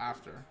wait till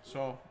after.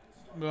 So,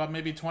 about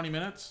maybe 20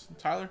 minutes,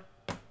 Tyler.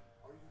 And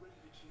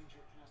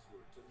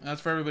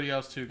that's for everybody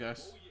else too,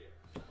 guys.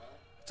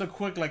 It's a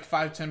quick, like,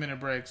 5-10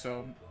 minute break,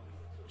 so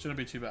shouldn't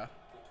be too bad.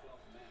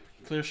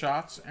 Clear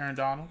shots, Aaron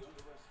Donald.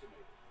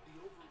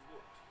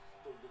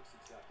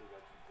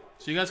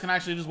 So you guys can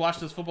actually just watch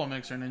this football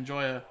mixer and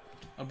enjoy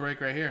a break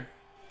right here.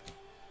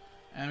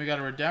 And we got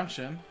a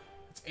redemption.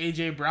 It's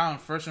A.J. Brown,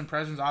 first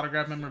impressions,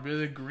 autograph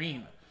memorabilia,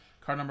 green.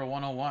 Card number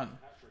 101.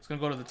 It's going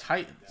to go to the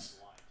Titans. It's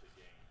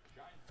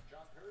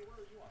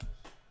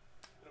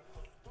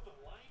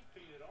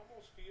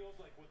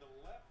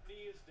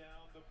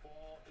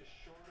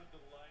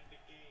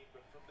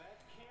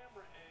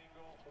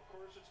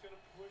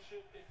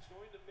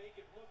going to make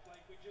it look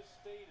like we just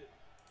stated.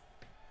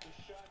 The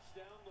shots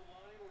down the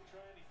line we're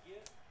trying to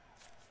get,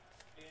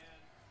 and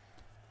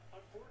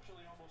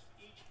unfortunately, almost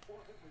each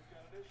point we've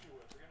got an issue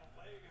with. We got a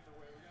leg in the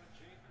way, we got a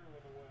chain crew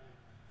in the way.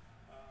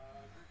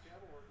 Good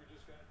camera work. We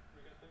got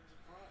things in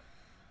front.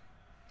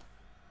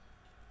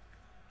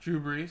 Drew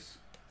Brees.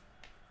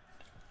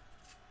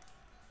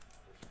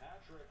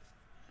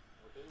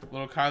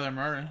 Little Kyler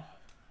Murray.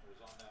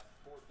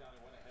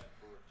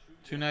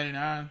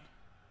 $2.99.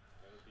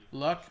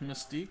 Luck,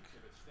 Mystique.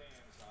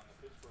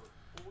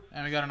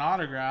 And we got an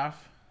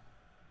autograph.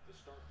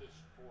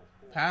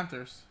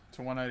 Panthers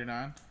to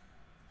 199.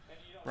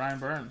 Brian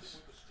Burns.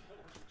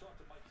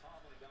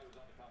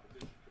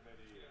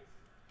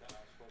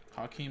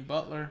 Hakeem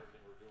Butler.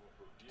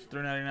 It's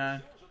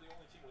 $3.99.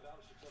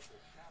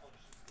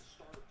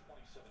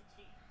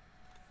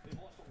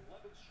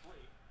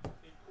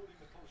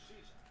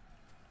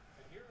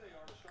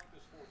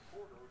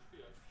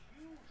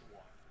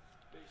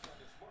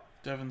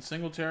 Devin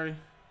Singletary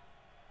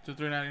to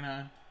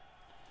 $3.99.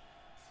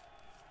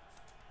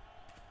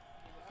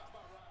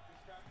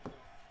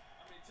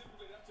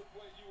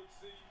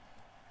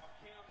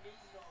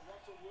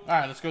 All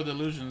right, let's go to the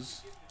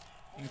illusions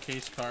in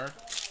case card.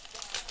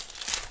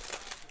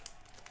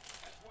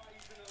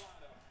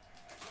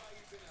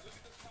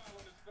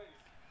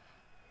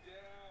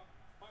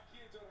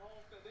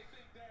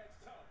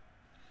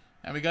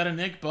 And we got a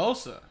Nick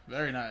Bosa.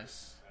 Very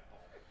nice.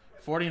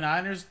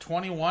 49ers,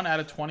 21 out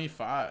of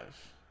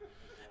 25.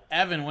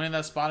 Evan winning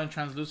that spot in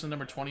translucent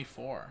number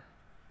 24.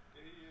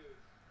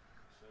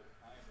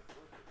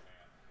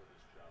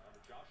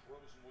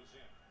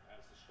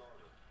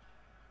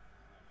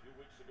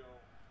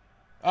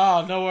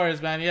 Oh, no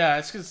worries, man. Yeah,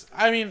 it's because,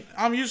 I mean,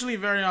 I'm usually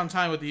very on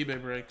time with the eBay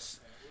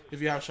breaks.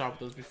 If you have shopped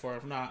those before.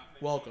 If not,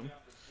 welcome.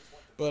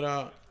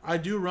 But I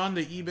do run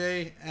the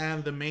eBay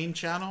and the main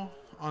channel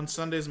on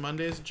Sundays,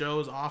 Mondays.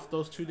 Joe is off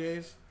those 2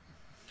 days.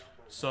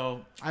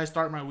 So I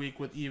start my week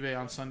with eBay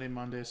on Sunday,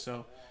 Monday.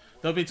 So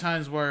there'll be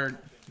times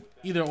where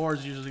either or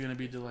is usually going to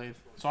be delayed.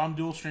 So I'm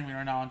dual streaming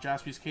right now on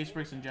Jaspy'S Case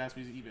Breaks and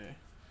Jaspy'S eBay.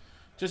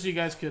 Just so you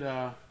guys could,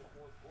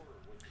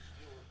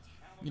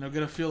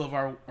 get a feel of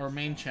our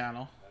main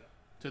channel.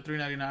 to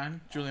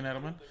 399. Julian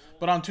Edelman.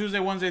 But on Tuesday,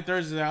 Wednesday,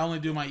 Thursday, I only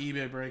do my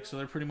eBay break, so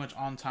they're pretty much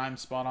on time,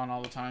 spot on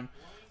all the time.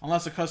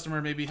 Unless a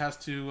customer maybe has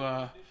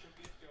to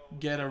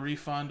get a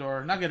refund,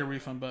 or not get a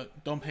refund,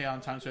 but don't pay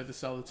on time, so I have to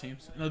sell the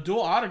teams. And a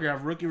dual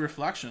autograph, rookie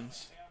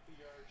reflections.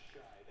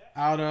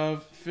 Out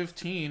of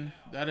 15,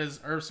 that is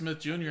Irv Smith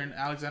Jr. and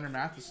Alexander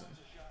Matheson.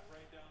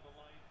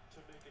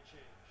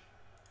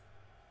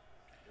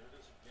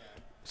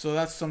 So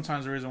that's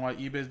sometimes the reason why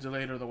eBay's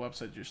delayed or the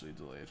website's usually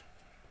delayed.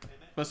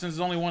 But since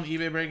it's only one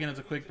eBay break and it's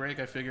a quick break,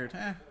 I figured,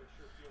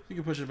 you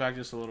can push it back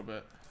just a little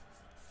bit.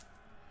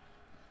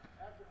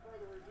 After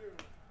further review,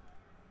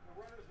 the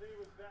runner's knee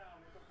was down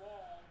with the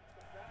ball at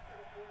the back of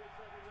the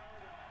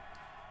 47-yard line.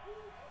 He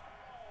was up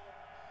the ball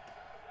at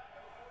the back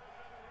of the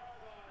 47-yard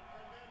line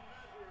and then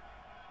measured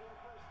for a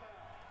first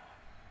down.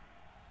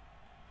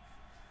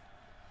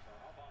 So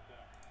how about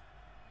that?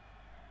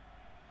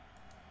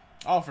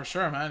 Oh, for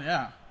sure, man.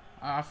 Yeah,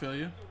 I feel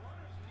you.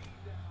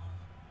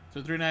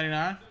 So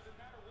 399.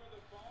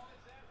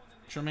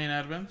 Tremaine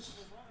Edmonds.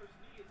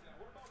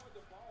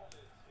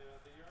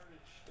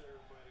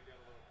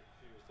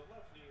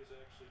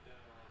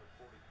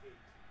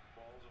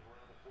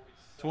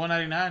 To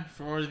 199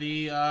 for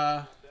the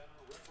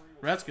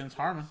Redskins,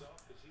 Harmon.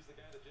 He's the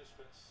guy that just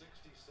spent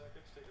 60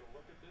 seconds taking a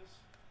look at this.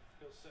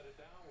 He'll set it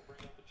down. We'll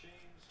bring up the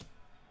chains.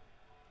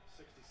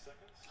 60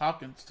 seconds.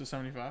 Hopkins to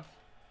 75.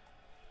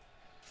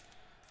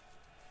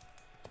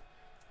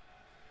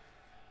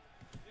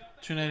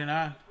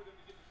 $2.99.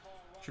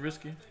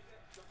 Trubisky.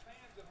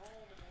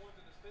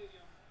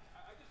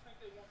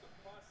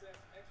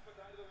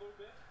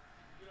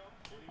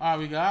 All right,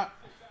 we got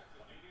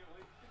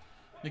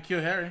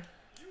N'Keal Harry.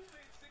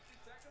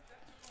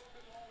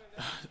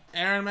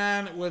 Aaron,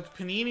 man, with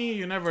Panini,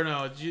 you never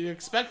know. You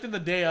expected the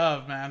day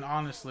of, man,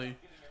 honestly.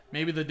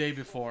 Maybe the day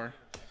before.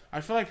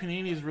 I feel like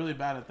Panini is really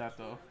bad at that,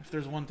 though. If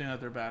there's one thing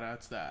that they're bad at,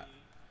 it's that.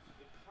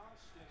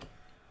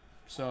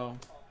 So,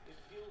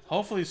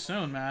 hopefully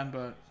soon, man,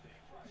 but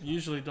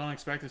usually don't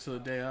expect it till the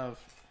day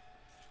of.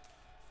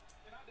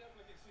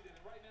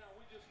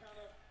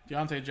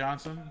 Deontay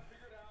Johnson.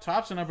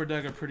 Tops and upper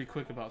deck are pretty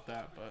quick about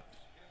that, but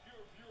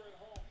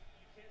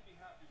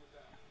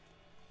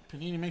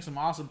Panini makes some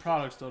awesome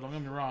products, though. Don't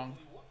get me wrong.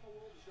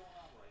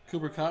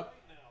 Cooper Kupp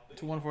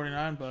to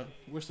 149, but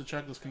wish the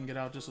checklist can get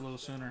out just a little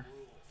sooner.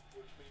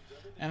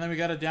 And then we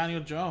got a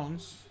Daniel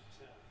Jones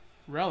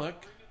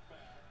relic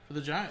for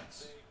the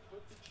Giants.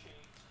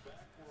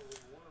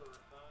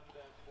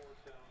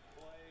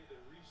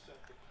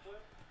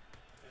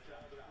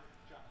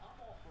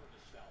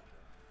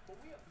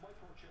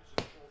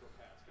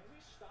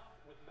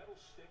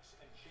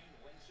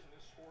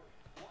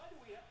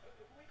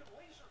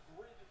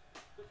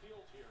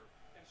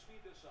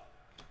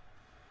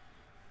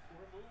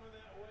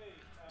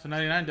 To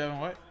 99, Devin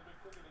White.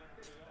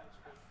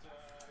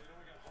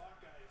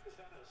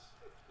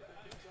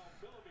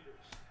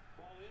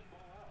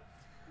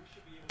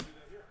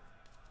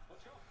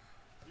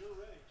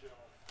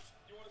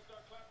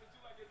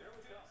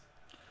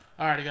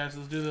 Alrighty, guys,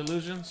 let's do the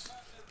illusions.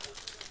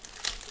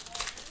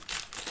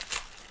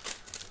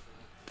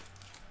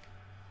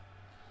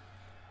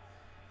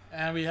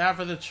 And we have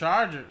for the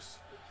Chargers,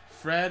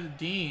 Fred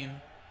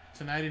Dean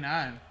to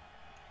 99.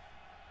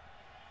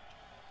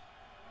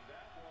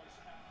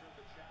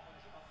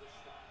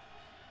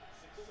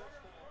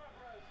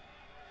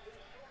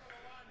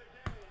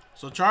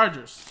 So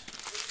Chargers,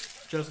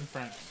 Justin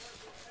Franks.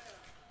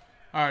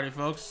 Alrighty,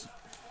 folks.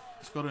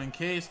 Let's go to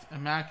Encased,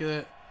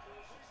 Immaculate,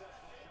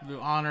 do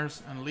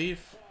Honors, and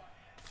Leaf.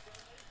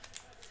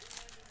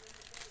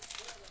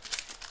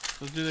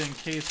 Let's do the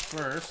Encased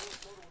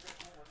first.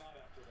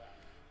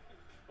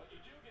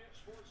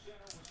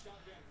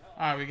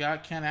 Alright, we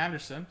got Ken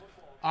Anderson,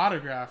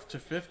 autograph to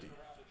 50.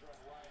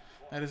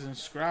 That is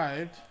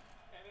inscribed.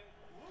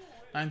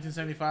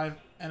 1975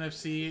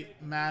 NFC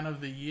Man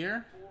of the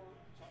Year.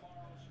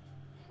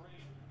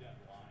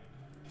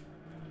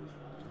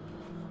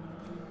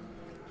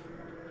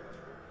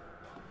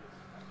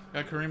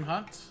 Got Kareem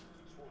Hunt.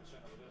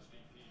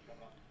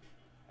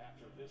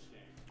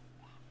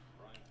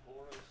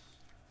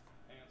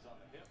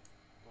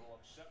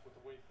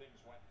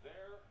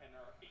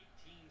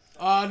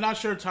 Not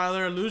sure.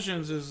 Tyler,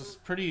 Illusions is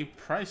pretty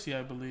pricey,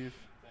 I believe.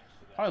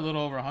 Probably a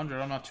little over 100.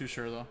 I'm not too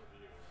sure though.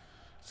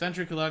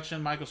 Century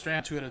Collection, Michael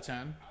Strahan, 2 out of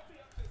 10.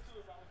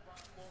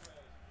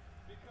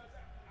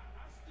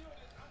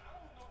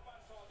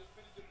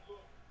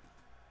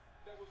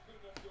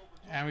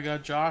 And we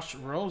got Josh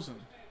Rosen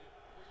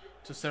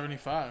to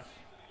 75.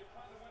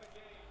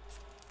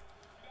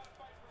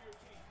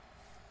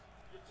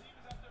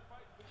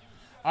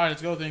 All right,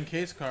 let's go with the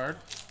Encased card.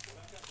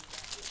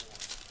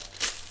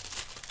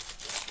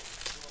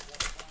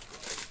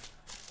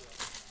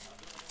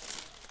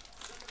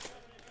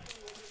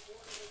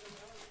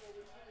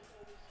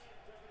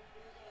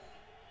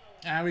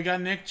 And we got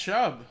Nick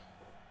Chubb.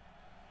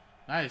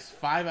 Nice.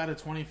 5 out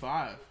of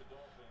 25.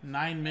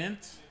 9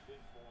 mint.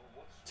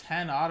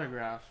 10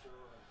 autograph.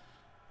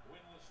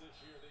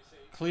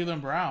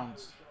 Cleveland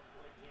Browns.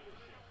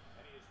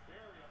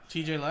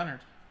 TJ Leonard.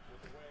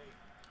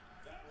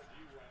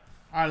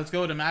 All right, let's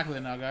go with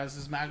Immaculate now, guys.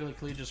 This is Immaculate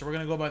Collegiate. So we're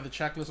going to go by the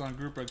checklist on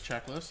Group Break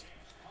checklist.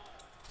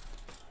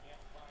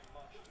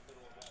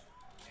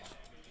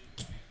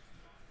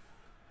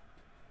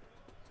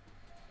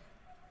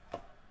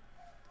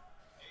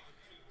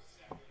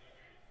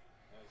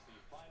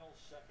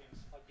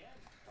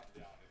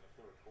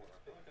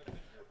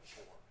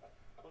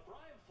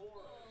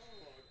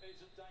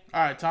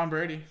 All right, Tom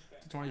Brady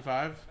to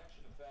 25.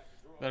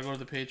 Gotta go to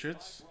the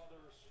Patriots.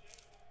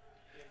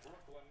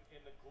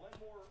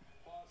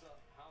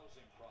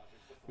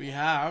 We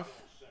have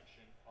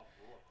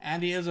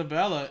Andy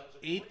Isabella,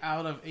 8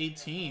 out of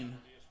 18.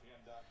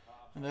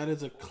 And that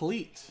is a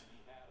cleat.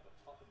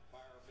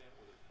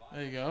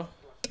 There you go.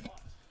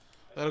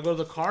 That'll go to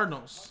the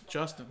Cardinals.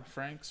 Justin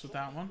Franks with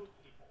that one.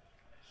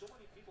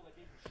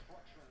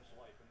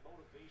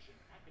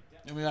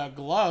 And we got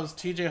gloves,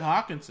 TJ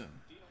Hawkinson.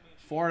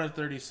 4 out of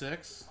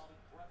 36.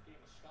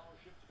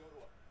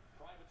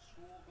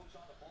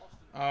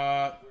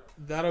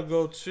 That'll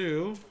go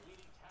to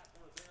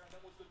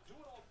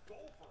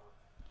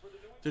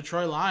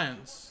Detroit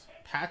Lions.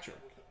 Patrick.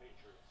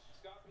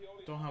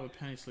 Don't have a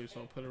penny sleeve,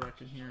 so I'll put it right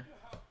in here.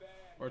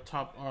 Or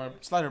top or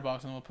slider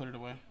box, and we'll put it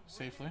away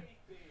safely.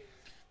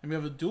 And we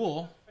have a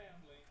duel.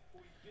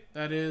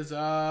 That is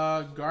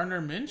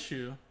Gardner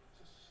Minshew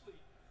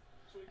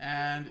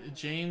and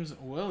James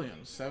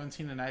Williams,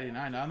 17 to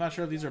 99. Now, I'm not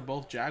sure if these are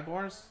both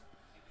Jaguars,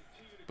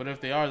 but if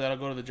they are, that'll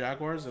go to the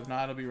Jaguars. If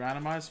not, it'll be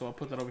randomized, so I'll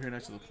put that over here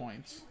next to the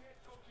points.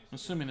 I'm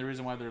assuming the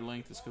reason why they're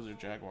linked is because they're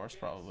Jaguars,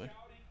 probably.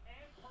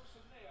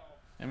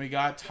 And we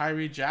got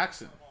Tyree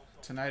Jackson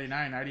to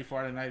 99, 94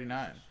 out of 99.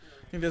 I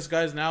think this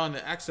guy's now in the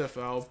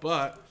XFL,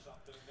 but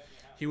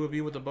he will be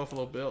with the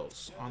Buffalo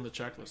Bills on the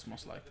checklist,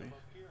 most likely.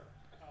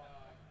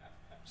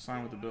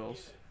 Sign with the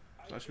Bills.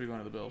 So that should be going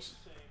to the Bills.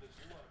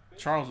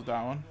 Charles with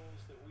that one.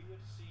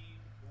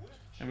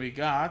 And we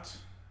got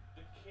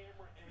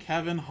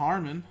Kevin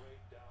Harmon,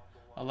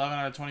 11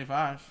 out of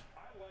 25.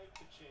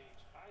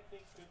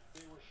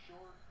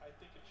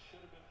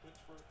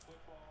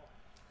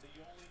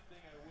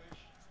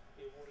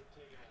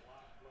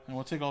 And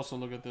we'll take also a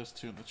look at this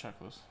too in the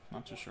checklist.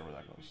 Not too sure where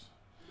that goes.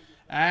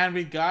 And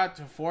we got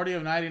 40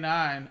 of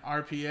 99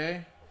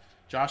 RPA.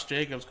 Josh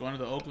Jacobs going to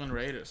the Oakland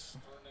Raiders.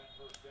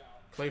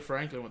 Clay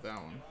Franklin with that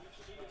one.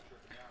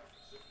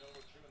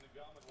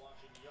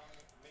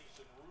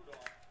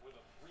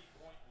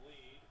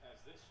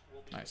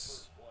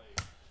 Nice.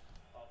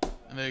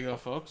 And there you go,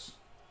 folks.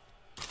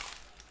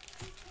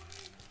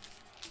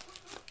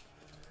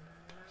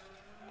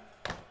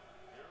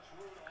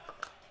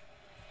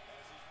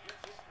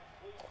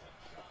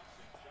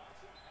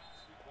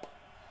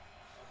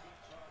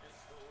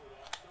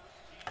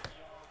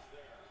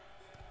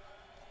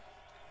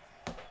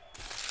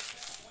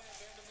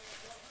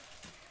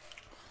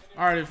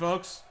 Alrighty,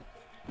 folks.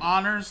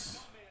 Honors,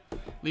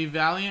 Lee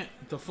Valiant,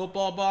 the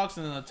football box,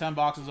 and then the 10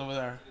 boxes over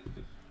there.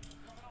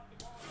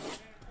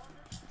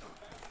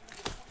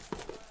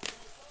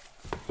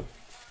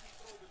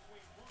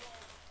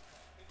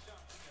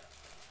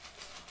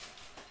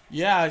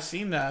 Yeah, I've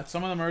seen that.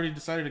 Some of them already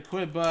decided to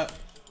quit, but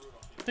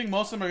I think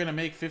most of them are going to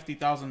make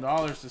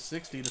 $50,000 to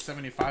 60 to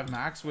 75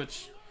 max,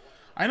 which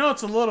I know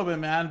it's a little bit,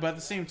 man, but at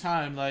the same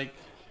time, like,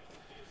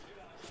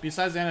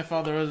 besides the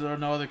NFL, there is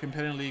no other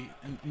competitive league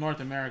in North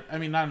America. I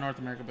mean, not in North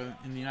America, but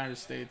in the United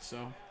States.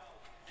 So,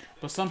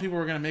 but some people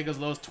are going to make as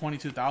low as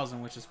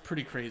 $22,000, which is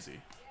pretty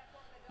crazy.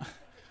 I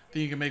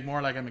think you can make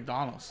more like at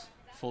McDonald's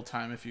full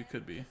time if you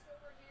could be.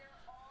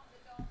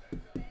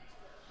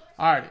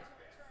 Alrighty.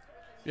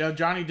 We have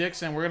Johnny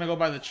Dixon. We're going to go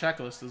by the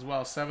checklist as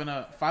well. 5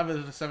 out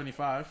of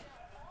 75.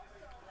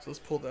 So let's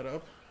pull that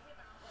up.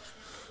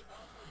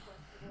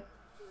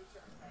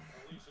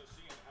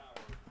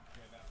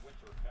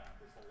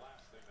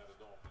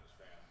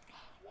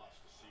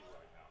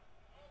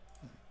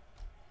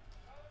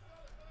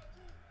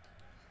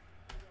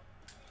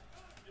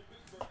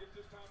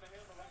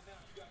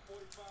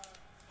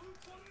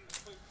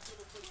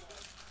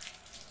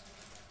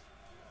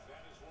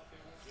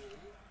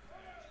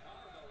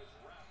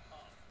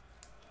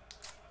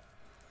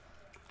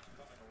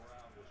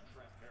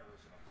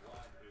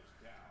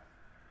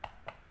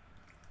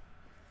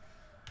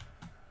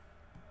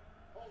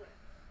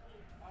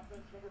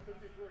 Number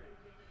 53,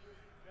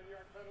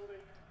 10-yard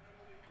penalty,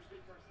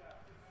 receive first down.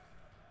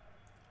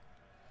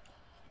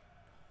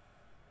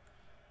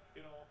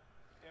 You know,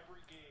 every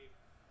game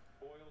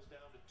boils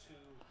down to 2,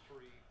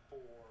 3, 4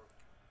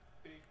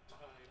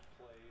 big-time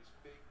plays,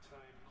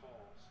 big-time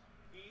calls.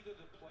 Either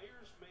the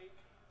players make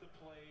the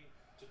play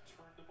to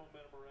turn the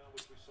momentum around,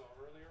 which we saw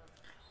earlier,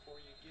 or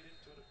you get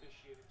into an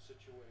officiating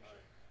situation.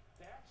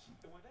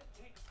 When that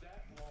takes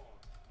that long,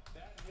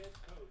 that head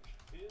coach,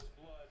 his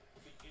blood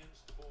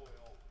begins to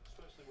boil,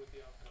 especially with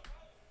the outcome.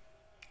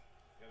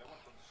 Yeah, that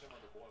went from simmer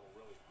to boil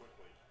really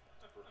quickly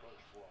for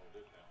Coach Flo,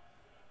 didn't it?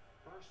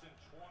 First and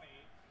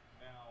 20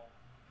 now.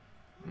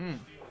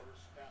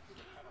 Steelers after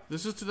the penalty.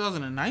 This is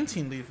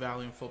 2019 Leaf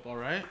Valley in football,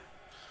 right?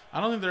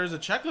 I don't think there is a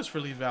checklist for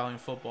Leaf Valley in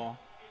football.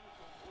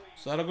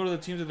 So that'll go to the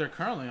teams that they're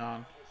currently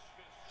on.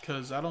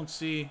 Because I only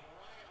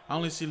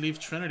see Leaf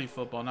Trinity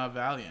football, not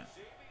Valiant.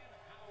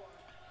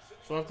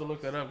 So I'll have to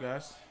look that up,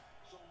 guys.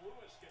 So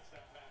Lewis gets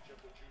that matchup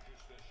with Juju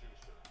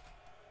Smith-Schuster.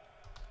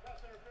 Pass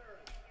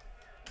interference.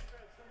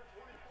 Defense number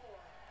 24.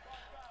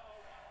 Foul.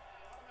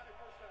 Automatic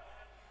first down.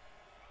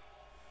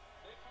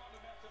 They found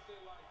the matchup they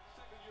like.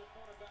 Second-year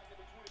cornerback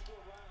number 24,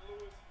 Ryan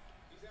Lewis.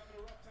 He's having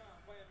a rough time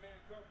playing man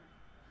coverage.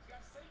 He's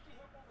got safety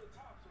help over the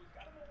top, so he's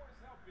got to know where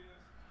his help is.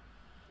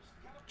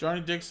 Johnny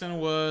Dixon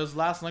was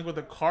last link with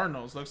the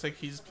Cardinals. Looks like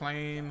he's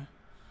playing.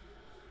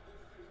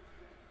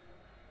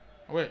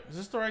 Oh, wait, is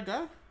this the right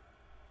guy?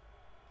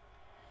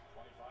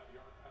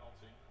 25-yard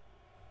penalty.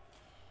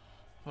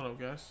 Hold up,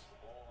 guys.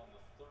 Ball on the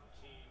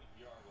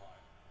 13-yard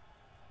line.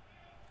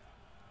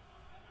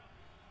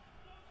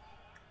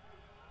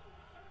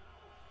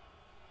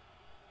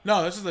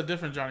 No, this is a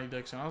different Johnny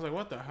Dixon. I was like,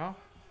 what the hell?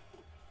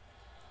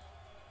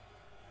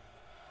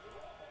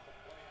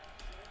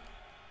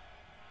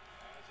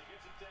 As he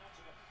gets it down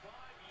to the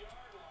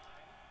 5-yard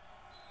line.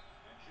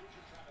 And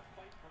Juju trying to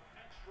fight for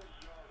extra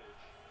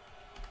yardage.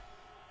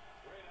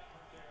 Great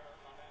effort there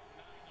on that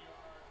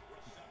 9-yard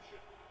reception.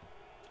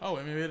 Oh,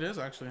 wait, maybe it is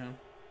actually him.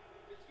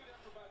 It's good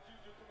effort by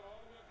Juju coming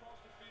all the way across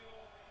the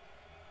field.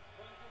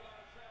 Running through a lot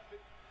of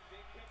traffic.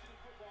 Then catching the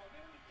football.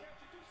 Then when you catch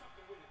it, do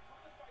something with it.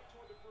 Trying to fight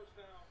toward the first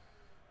down.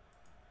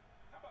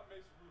 How about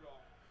Mason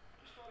Rudolph?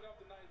 He started off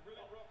the night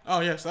really rough. Oh,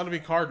 yes, that'll be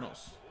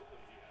Cardinals.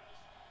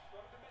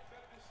 Started to make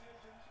better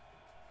decisions.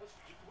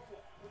 Listen, he grew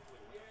up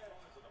quickly with the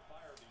opponents of the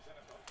fire of these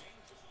NFL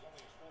games. This is only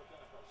his 4th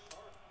NFL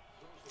start.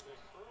 Throws the big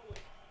early.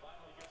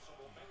 Finally gets some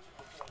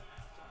momentum before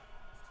halftime.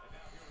 And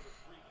now here with a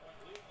 3-point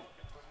lead,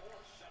 looking for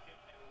more. 2nd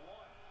and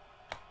 1.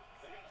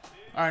 They got a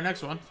big All right,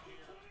 next one.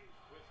 here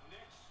with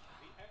Knicks,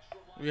 the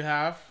extra line, We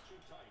have 2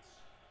 tights.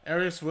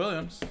 Arius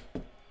Williams, Play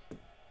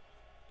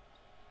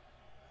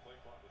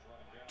clock was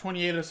running down.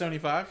 28 of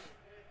 75. Offense.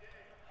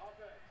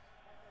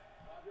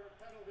 5-yard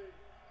penalty.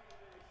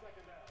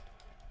 Second down.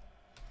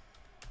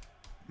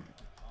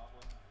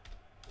 Tomlin,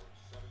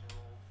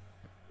 47-year-old.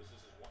 This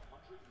is his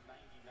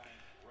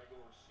 199th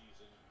regular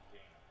season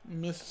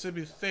game.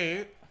 Mississippi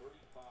State.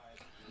 35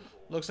 years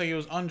old. Looks like he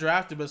was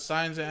undrafted, but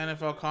signs an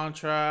NFL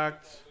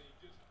contract.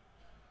 Just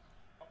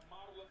a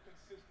model of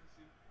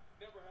consistency.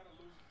 Never had a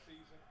losing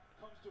season.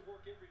 Comes to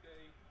work every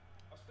day.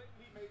 A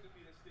statement he made to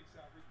me that sticks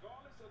out.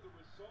 Regardless of the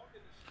result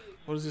in the stadium,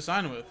 What does he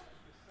sign with? the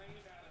same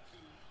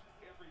attitude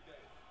every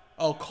day.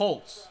 Oh,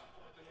 Colts.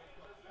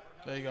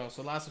 There you go.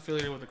 So last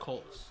affiliated with the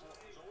Colts.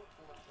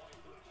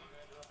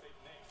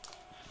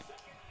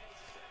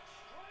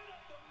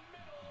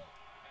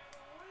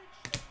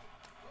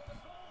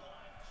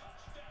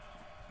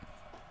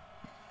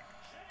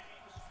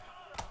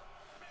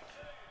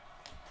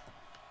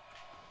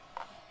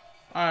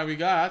 All right, we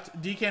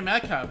got DK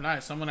Metcalf.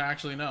 Nice. Someone I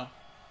actually know.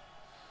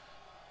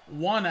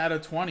 1 out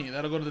of 20.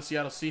 That'll go to the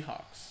Seattle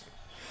Seahawks.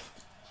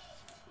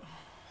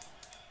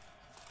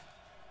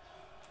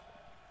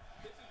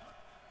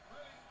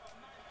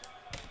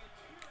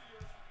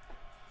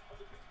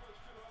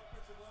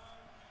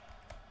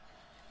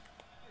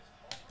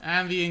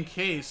 And the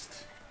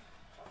encased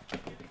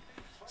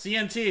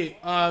CNT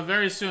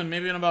very soon,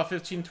 maybe in about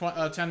 10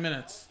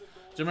 minutes.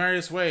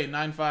 Jamarius Wade,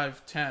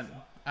 9.5, 10.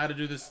 I had to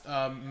do this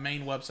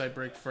main website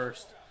break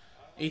first.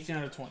 18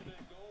 out of 20. Goal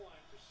line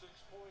for 6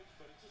 points,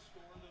 but it's a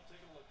score they'll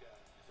take a look at.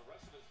 The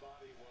rest of his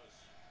body was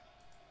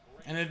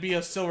And it'd be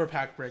a silver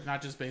pack break,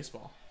 not just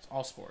baseball. It's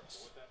all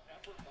sports. that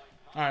effort like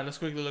All right, let's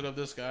quickly look up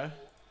this guy. to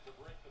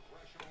break the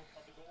threshold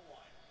of the goal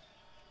line.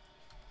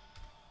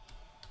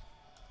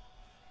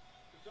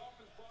 The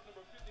Dolphins brought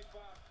number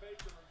 55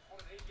 Baker on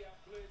an 8-gap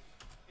blitz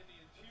in the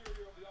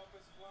interior of the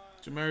offensive line.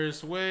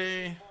 Jamarius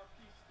Wade,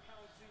 Marquise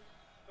Pouncey,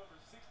 number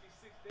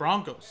 66.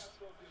 Broncos.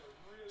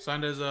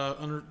 Signed as a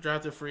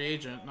undrafted free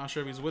agent. Not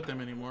sure if he's with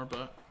them anymore,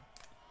 but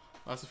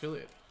last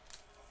affiliate.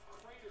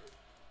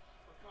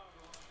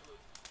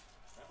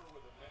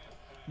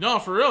 No,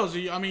 for real.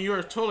 I mean, you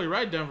are totally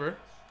right, Denver.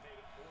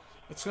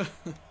 It's It's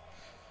been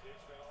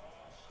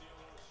all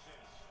Steelers since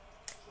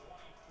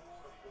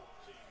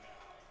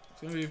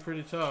 24-14 now. gonna be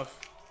pretty tough.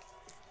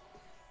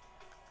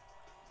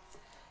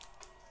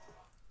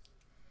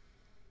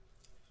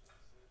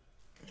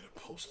 I need a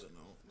post-it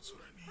note. That's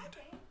what I need.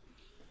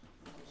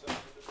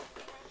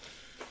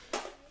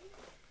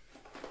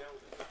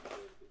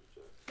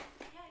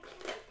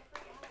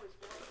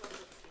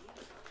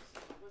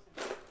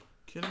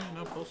 Kidding me?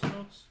 No post-it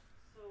notes?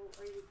 So,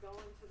 are you going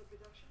to the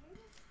production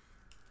meeting?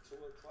 2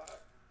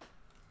 o'clock?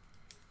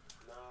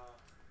 Nah,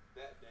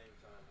 that dang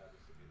time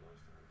happens to be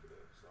lunchtime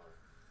today. Sorry.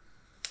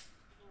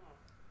 Oh.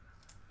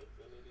 If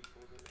any of these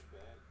fools in the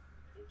bag,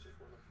 your chick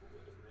wanna fool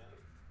with them, man.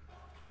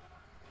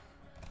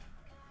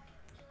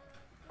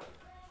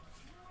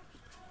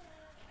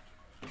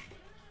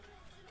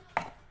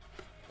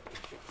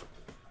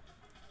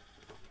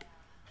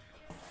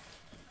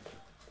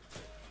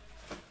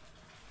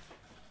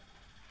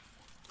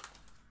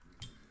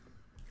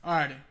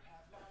 Alrighty.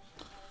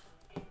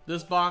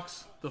 This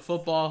box, the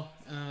football,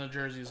 and then the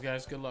jerseys,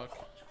 guys. Good luck.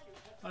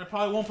 I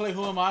probably won't play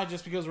Who Am I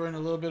just because we're in a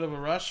little bit of a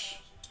rush.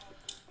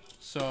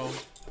 So,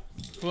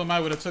 Who Am I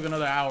would have took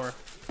another hour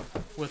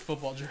with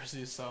football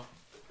jerseys, so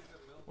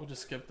we'll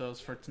just skip those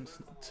for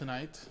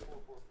tonight.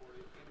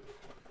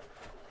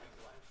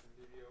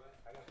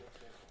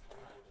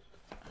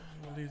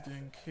 And we'll leave the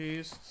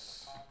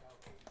encased.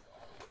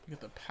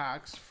 Get the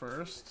packs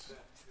first.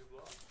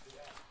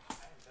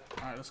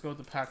 Alright, let's go with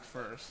the pack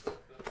first,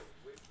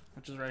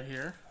 which is right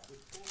here.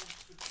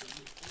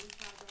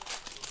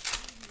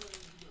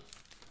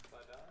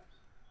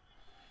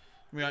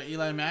 We got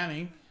Eli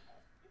Manning,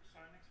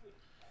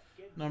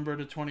 number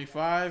to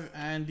 25,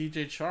 and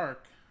DJ Chark,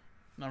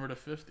 number to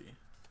 50.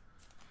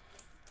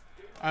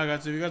 Alright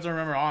guys, if you guys don't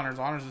remember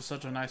Honors is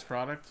such a nice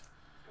product.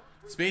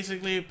 It's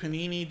basically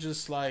Panini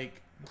just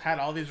like had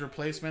all these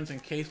replacements in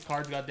case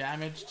cards got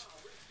damaged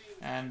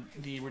and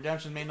the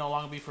redemption may no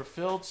longer be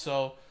fulfilled,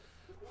 so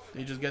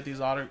you just get these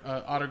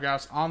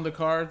autographs on the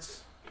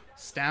cards,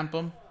 stamp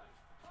them,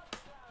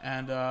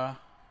 and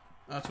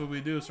that's what we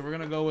do. So we're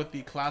going to go with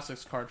the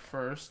Classics card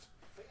first.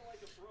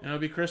 And it'll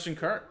be Christian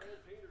Kirk.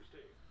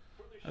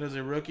 That is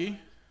a rookie.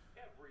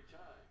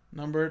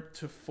 Numbered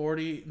to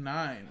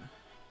 49.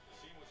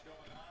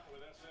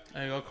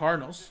 There you go,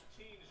 Cardinals.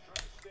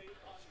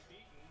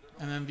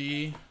 And then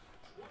the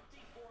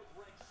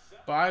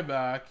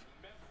buyback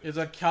is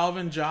a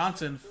Calvin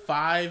Johnson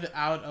 5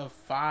 out of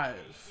 5.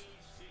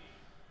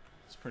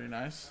 It's pretty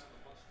nice.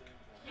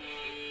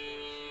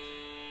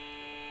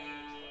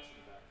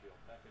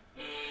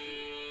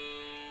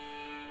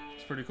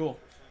 It's pretty cool.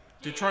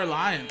 Detroit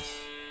Lions.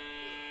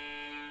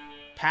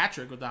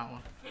 Patrick with that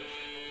one.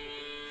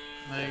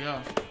 There you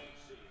go.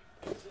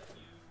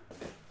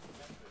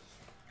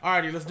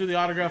 Alrighty, let's do the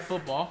autograph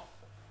football.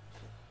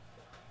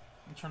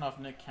 I'll turn off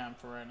Nick Cam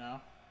for right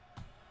now.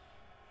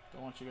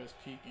 Don't want you guys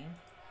peeking.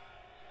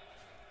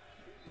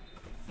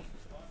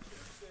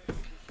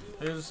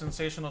 Here's the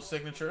sensational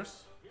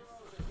signatures.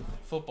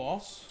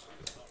 Footballs.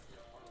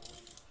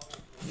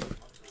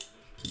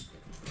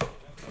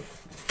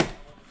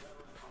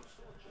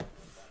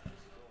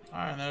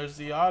 Alright, and there's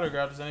the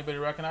autograph. Does anybody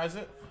recognize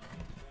it?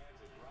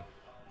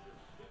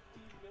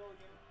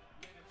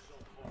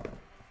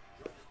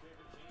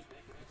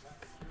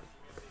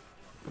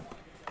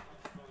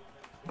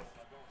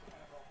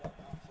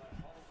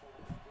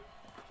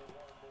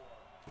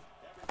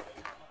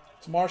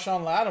 It's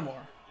Marshawn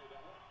Lattimore.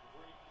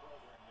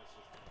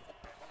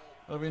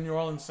 It'll be New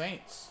Orleans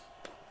Saints.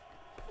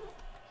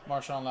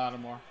 Marshawn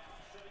Lattimore.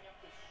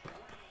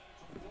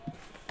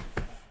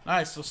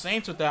 Nice, so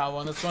Saints with that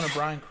one. Let's go to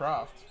Brian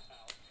Croft.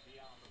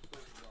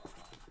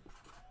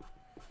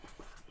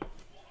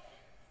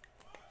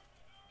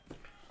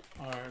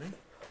 Alrighty.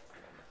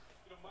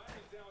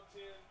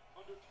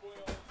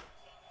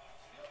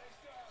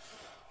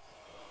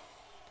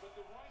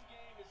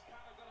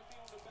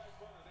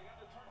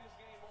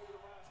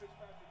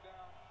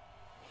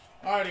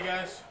 Alrighty,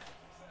 guys.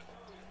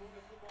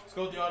 Let's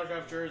go with the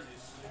autographed jerseys.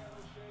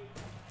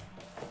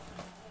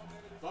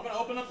 So I'm going to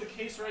open up the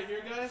case right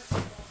here, guys.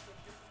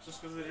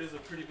 Just because it is a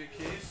pretty big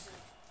case.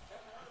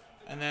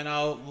 And then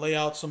I'll lay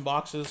out some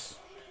boxes.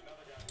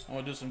 And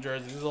we'll do some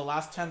jerseys. These are the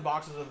last 10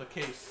 boxes of the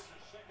case.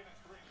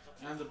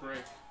 And the break.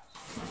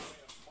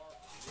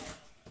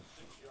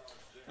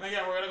 And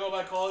again, we're going to go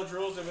by college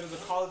rules. If it is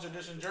a college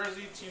edition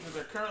jersey, teams that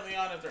they're currently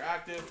on, if they're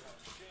active,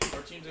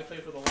 or teams that play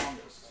for the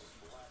longest.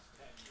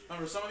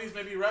 Remember, some of these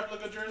may be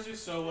replica jerseys,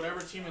 so whatever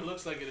team it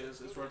looks like it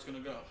is where it's going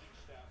to go.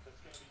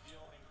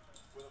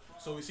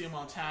 So we see a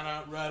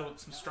Montana red with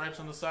some stripes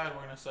on the side.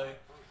 We're going to say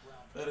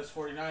that is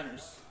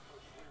 49ers.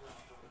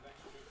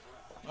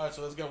 Alright,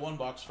 so let's get one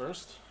box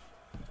first.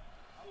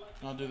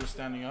 I'll do this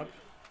standing up.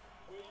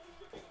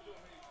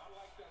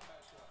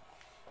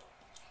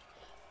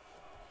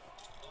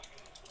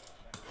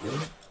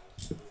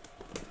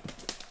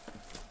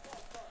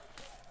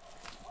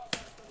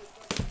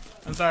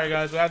 I'm sorry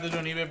guys, we have to do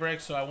an eBay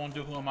break, so I won't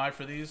do Who Am I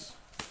for these.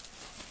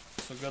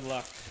 So good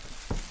luck.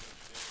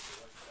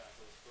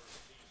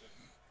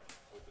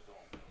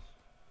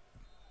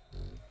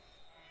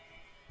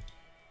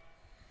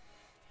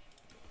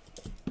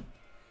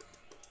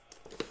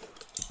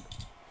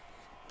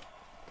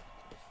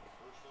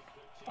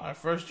 Our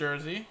first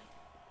jersey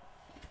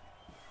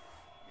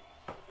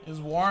is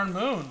Warren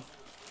Moon.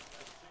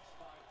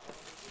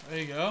 There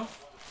you go.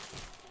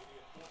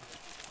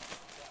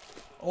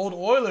 Old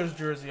Oilers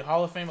jersey,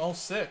 Hall of Fame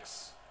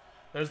 06.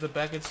 There's the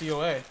Beckett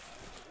COA.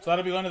 So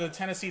that'll be going to the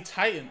Tennessee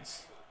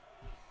Titans.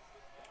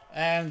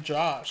 And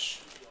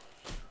Josh.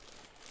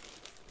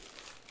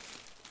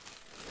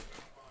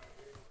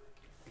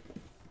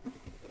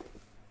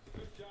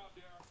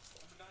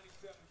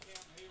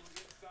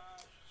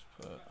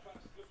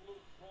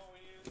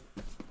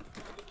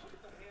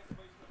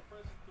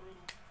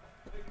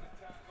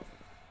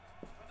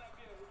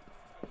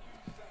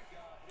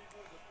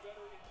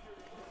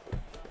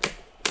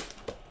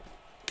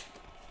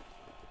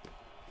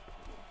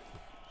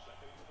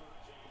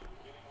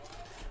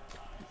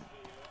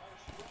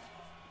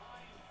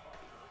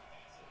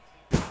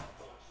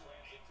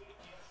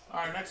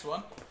 Alright, next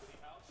one.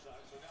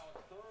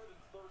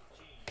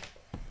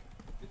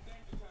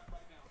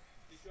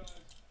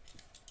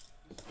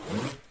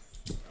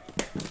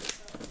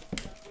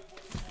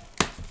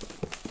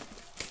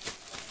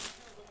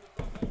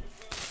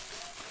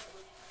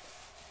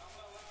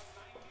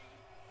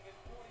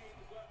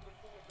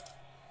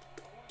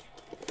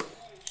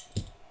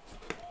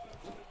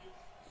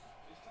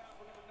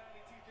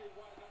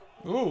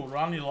 Ooh,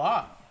 Ronnie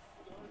Lott.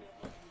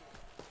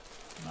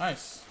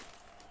 Nice.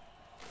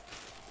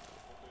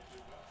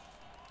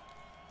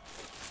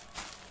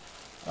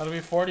 That'll be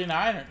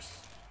 49ers.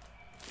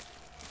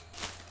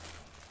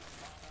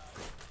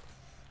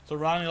 So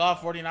Ronnie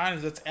Lott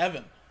 49ers, that's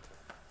Evan.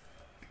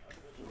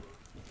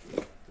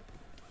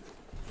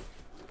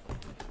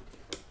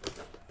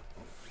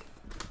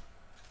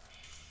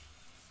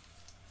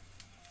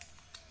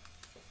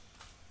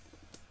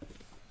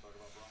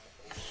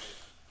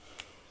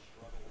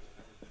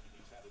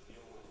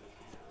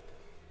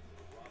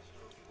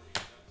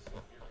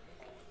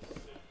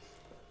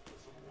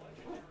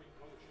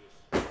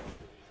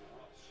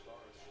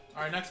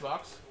 All right, next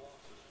box.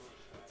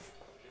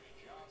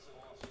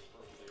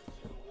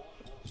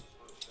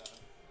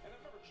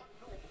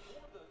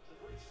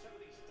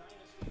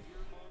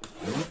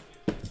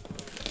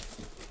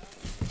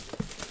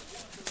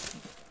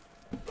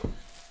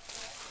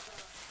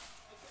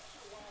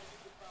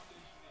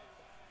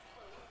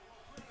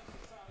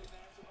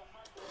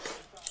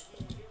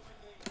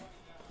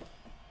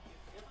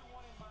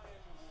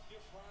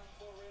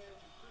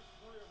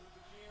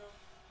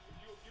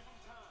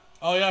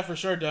 Oh yeah, for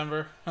sure,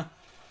 Denver.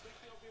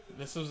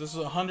 This is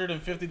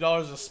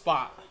 $150 a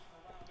spot,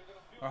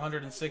 or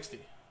 160.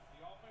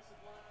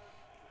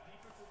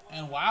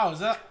 And wow, is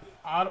that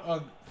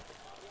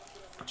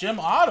Jim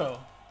Otto?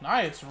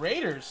 Nice,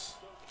 Raiders.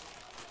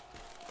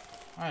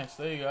 Nice,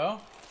 there you go.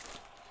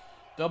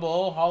 Double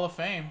O Hall of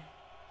Fame.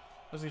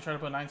 Let's try to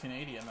put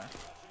 1980 in there.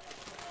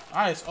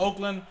 Nice,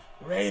 Oakland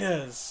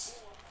Raiders.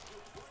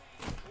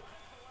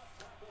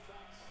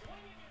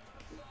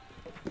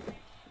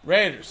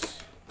 Raiders.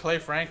 Clay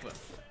Franklin.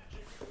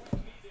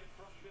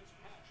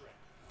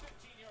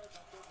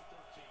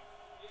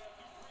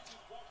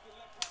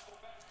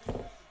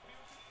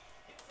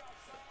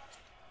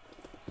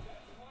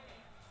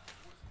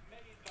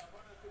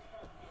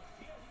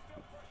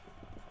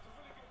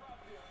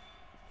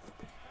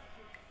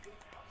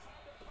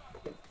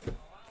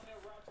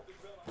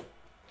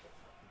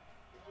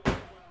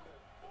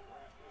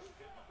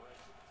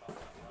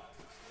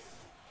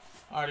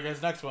 All right,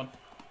 guys, next one.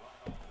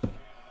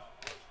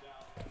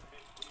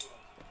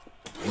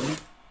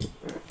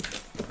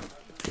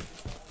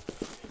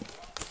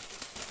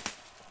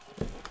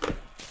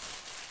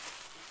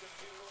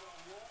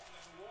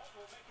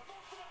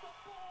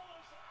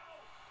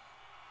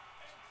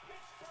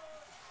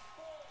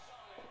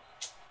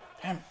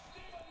 Damn.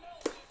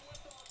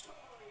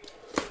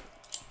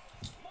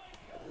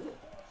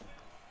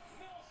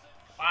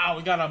 Wow,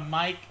 we got a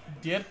Mike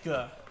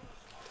Ditka.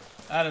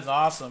 That is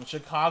awesome.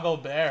 Chicago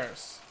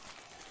Bears.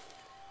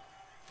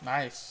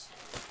 Nice.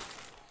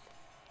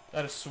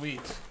 That is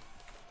sweet.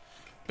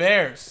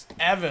 Bears.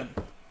 Evan.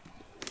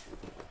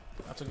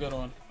 That's a good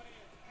one.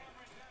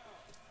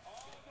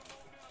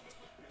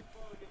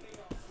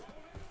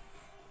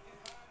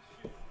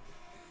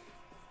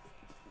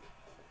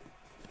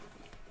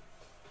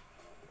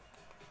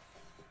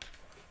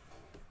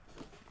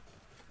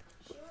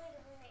 She wanted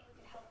a roommate who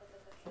could help with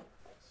the cooking,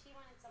 but she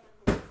wanted someone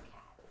who loves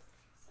cats.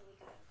 So we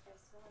got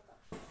Chris Wardlow.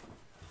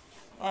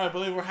 All right, I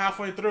believe we're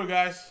halfway through,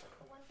 guys.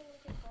 One thing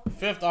we could both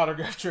do 5th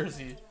autograph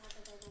jersey.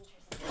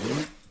 is have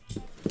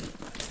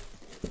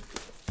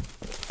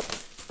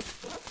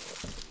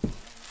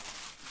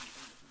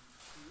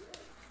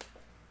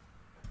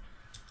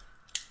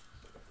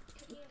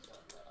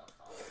their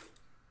adventures.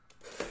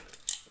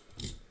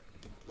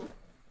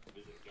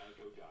 Could use a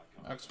little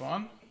help. Next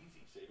one.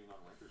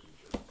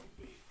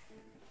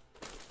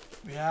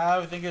 We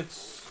have, I think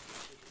it's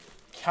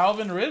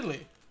Calvin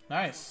Ridley.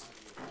 Nice.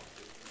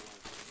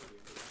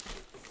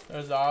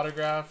 There's the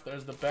autograph.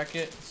 There's the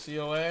Beckett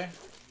COA.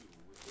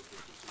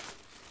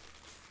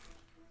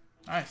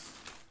 Nice.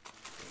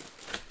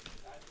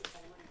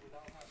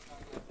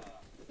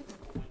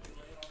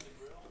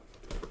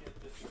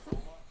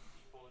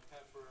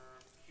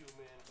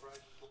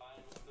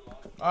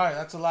 All right,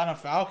 that's Atlanta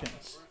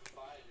Falcons.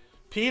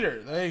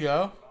 Peter, there you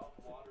go.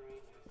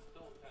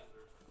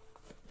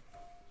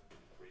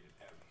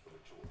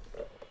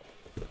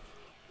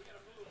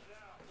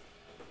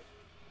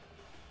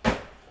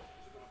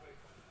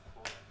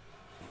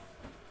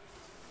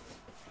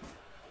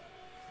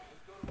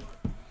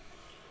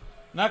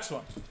 Next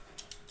one.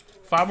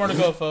 5 more to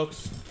go,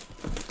 folks.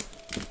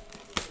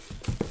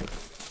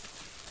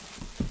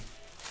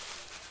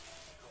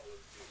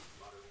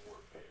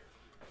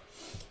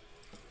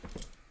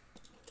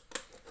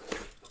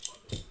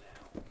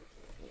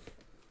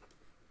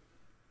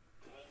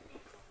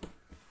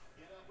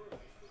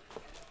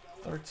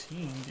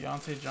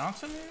 Deontay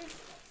Johnson, maybe?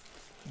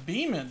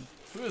 Beeman.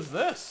 Who is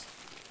this?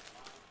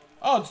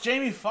 Oh, it's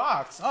Jamie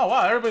Foxx. Oh,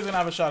 wow. Everybody's going to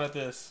have a shot at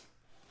this.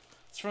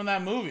 It's from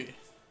that movie.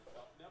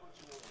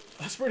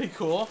 That's pretty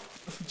cool.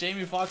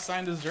 Jamie Foxx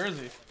signed his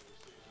jersey.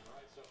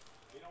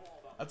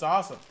 That's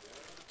awesome.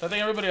 So I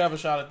think everybody will have a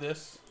shot at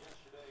this.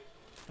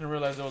 I didn't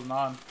realize there was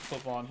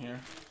non-football in here.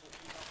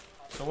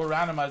 So we'll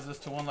randomize this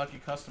to one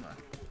lucky customer.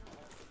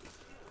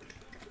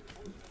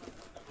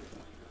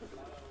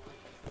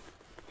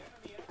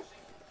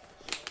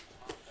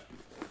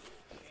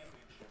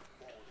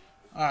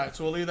 Alright,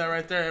 so we'll leave that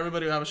right there.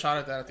 Everybody will have a shot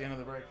at that at the end of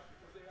the break.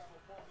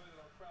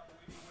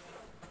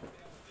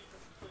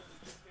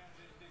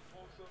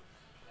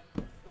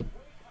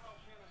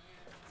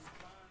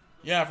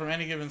 Yeah, from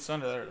any given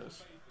Sunday. There it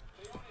is.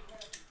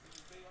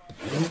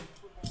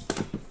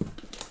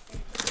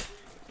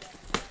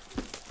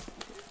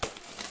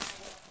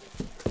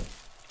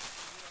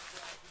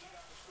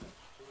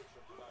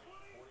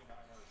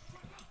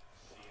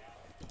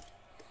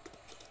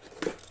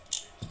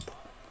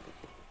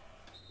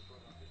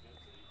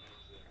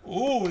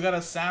 Ooh, we got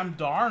a Sam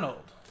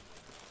Darnold.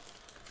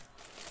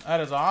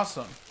 That is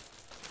awesome.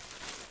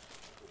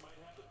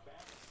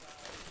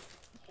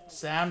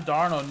 Sam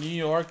Darnold, New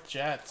York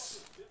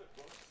Jets.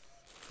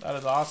 That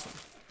is awesome.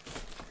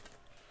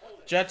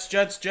 Jets,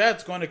 Jets,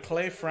 Jets going to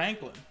Clay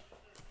Franklin.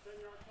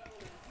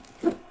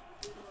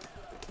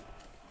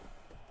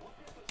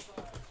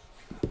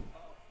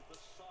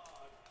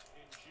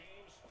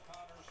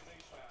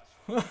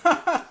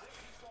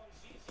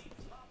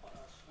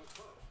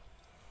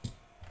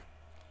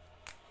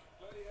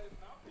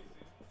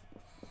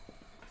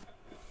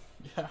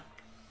 Yeah.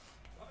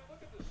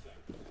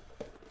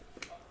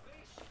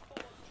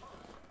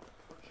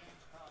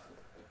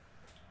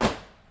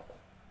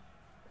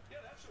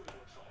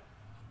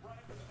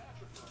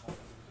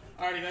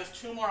 Alrighty, guys,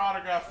 2 more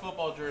autographed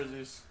football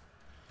jerseys.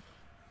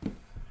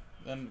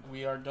 Then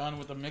we are done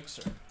with the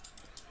mixer.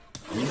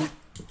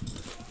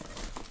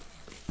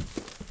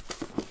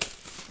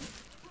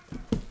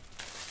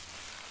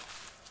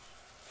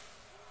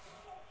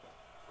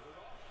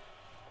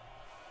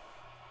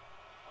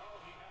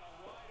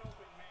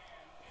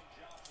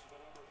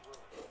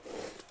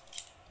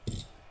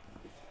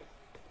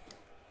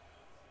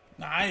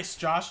 Nice,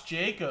 Josh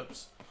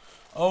Jacobs,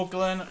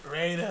 Oakland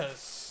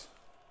Raiders.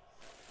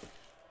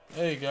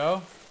 There you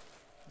go.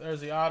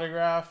 There's the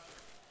autograph.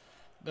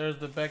 There's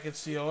the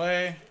Beckett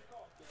COA.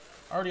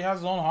 Already has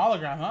his own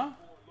hologram, huh?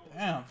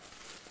 Damn.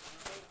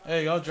 There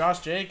you go, Josh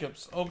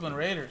Jacobs, Oakland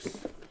Raiders.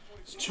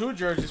 It's 2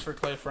 jerseys for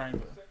Clay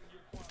Franklin.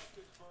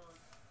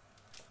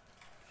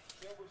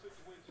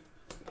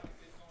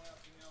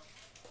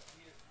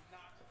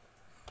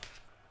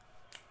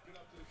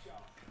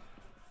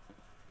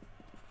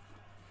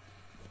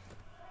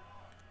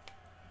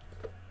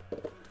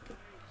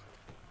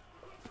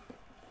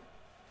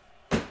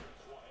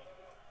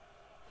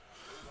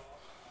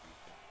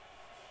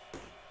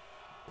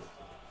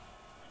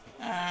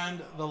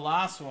 And the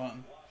last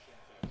one.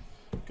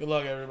 Good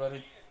luck,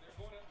 everybody.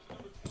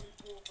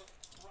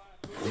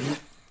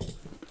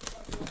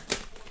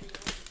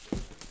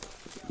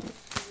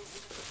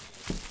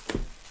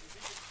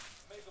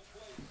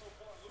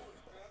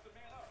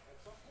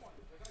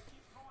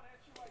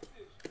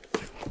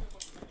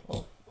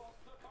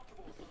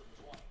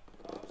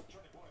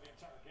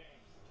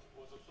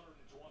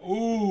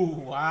 Ooh,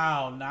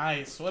 wow,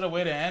 nice. What a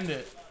way to end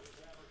it.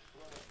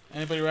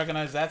 Anybody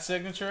recognize that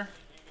signature?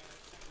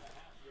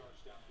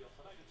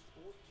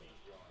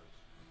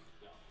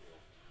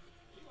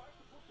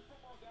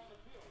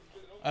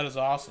 That is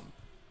awesome.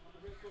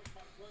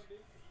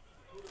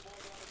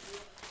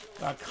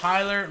 Got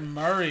Kyler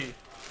Murray,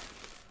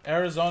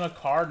 Arizona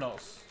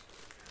Cardinals.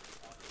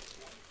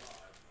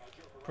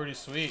 Pretty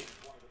sweet.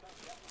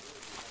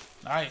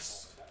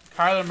 Nice.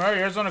 Kyler Murray,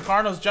 Arizona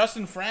Cardinals.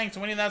 Justin Franks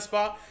winning that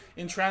spot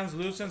in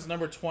translucence,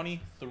 number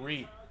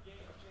 23.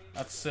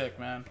 That's sick,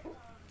 man.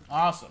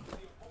 Awesome.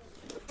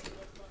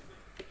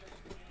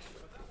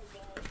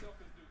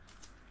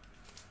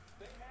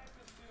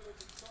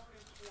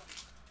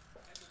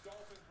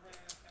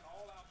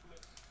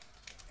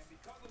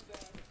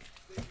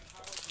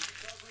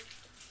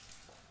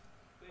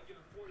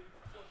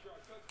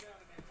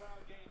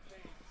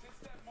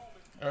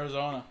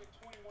 Arizona.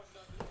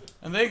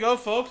 And there you go,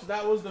 folks.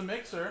 That was the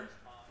mixer.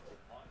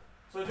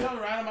 So I do have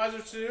a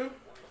randomizer too.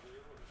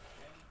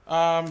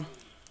 I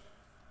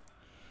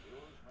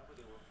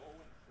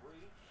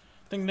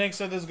think Nick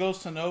said this goes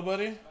to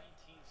nobody.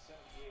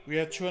 We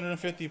have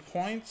 250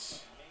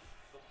 points.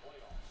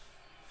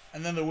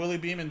 And then the Willie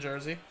Beeman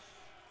jersey.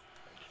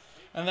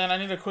 And then I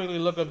need to quickly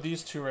look up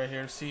these 2 right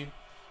here, see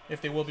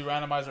if they will be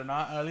randomized or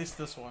not. At least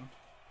this one.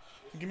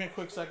 So give me a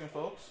quick second,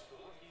 folks.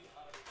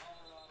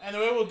 And the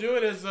way we'll do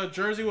it is the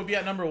jersey will be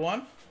at number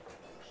 1.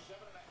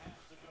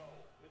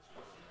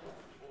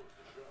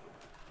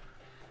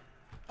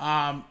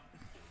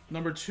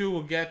 Number 2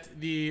 will get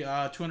the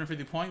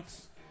 250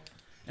 points.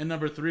 And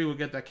number 3 will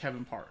get that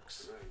Kevin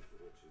Parks.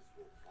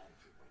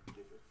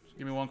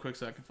 Give me one quick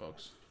second,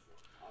 folks.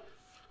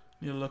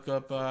 Need to look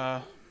up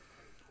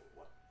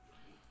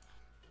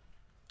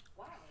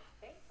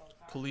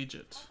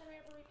Collegiate.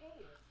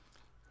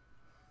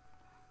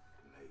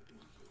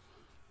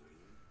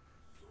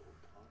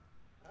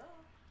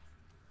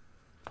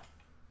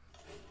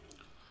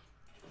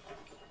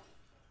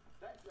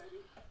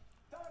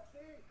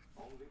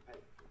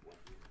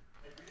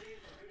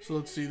 So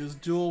let's see, this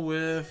duel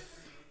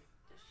with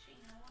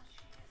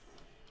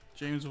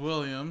James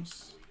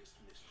Williams.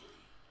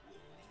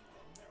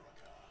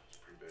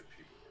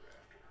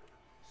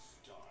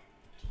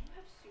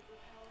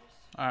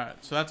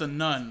 Alright, so that's a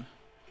none.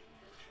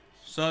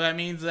 So that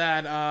means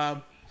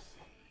that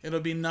it'll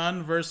be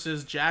none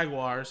versus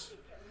Jaguars.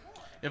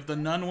 If the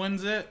none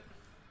wins it,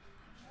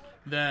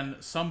 then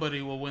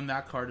somebody will win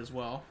that card as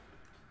well.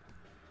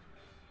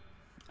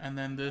 And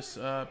then this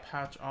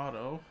patch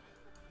auto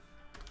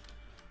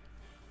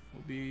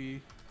will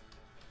be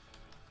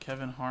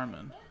Kevin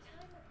Harmon.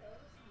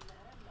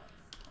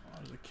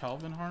 Or is it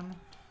Kelvin Harmon?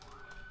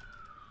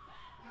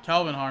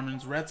 Kelvin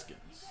Harmon's Redskins.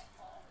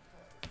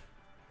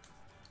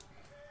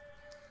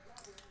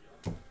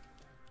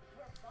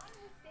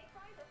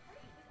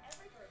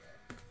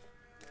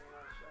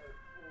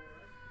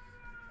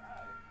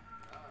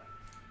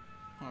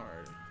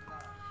 Alrighty.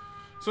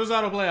 So this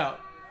auto play out.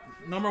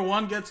 Number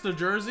 1 gets the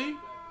jersey.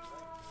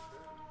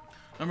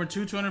 Number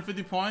 2,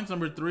 250 points.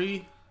 Number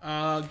 3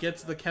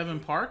 gets the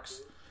Kevin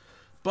Parks.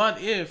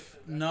 But if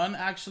none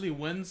actually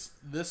wins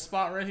this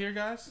spot right here,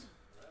 guys,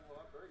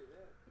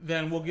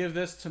 then we'll give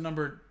this to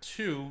number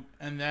 2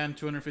 and then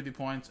 250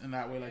 points in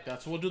that way like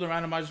that. So we'll do the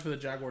randomizer for the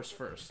Jaguars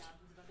first.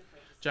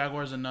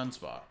 Jaguars and none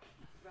spot.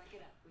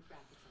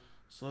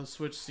 So let's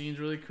switch scenes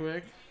really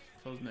quick.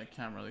 Close Nick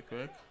Cam really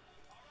quick.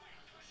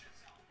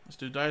 Let's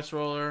do dice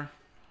roller.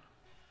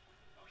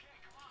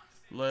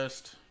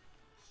 List.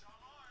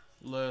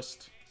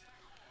 List.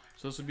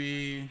 So this would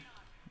be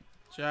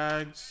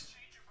Jags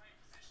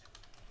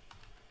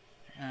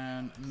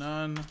and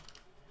none.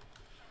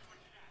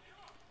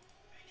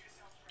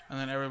 And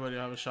then everybody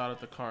will have a shot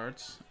at the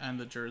cards and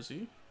the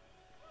jersey.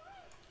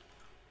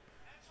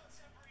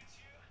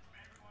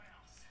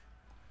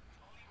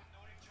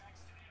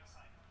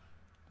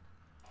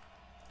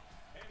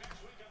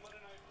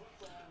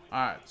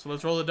 Alright, so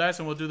let's roll the dice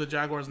and we'll do the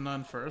Jaguars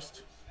none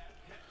first.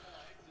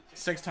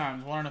 6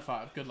 times, 1 and a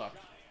 5. Good luck.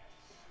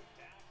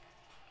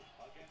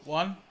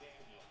 1,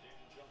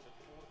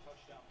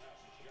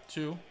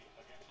 2,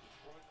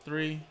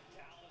 3,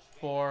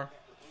 4,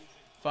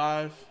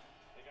 5,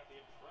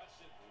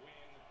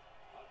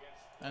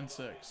 and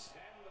 6.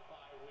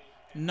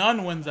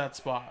 None wins that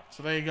spot.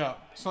 So there you go.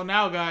 So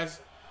now, guys,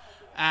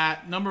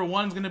 at number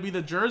 1 is going to be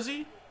the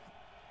jersey.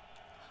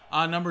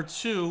 Number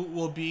 2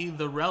 will be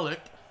the relic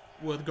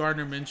with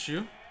Gardner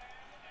Minshew.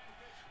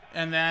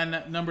 And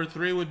then number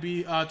 3 would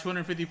be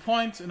 250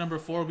 points. And number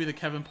 4 would be the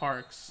Kevin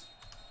Parks.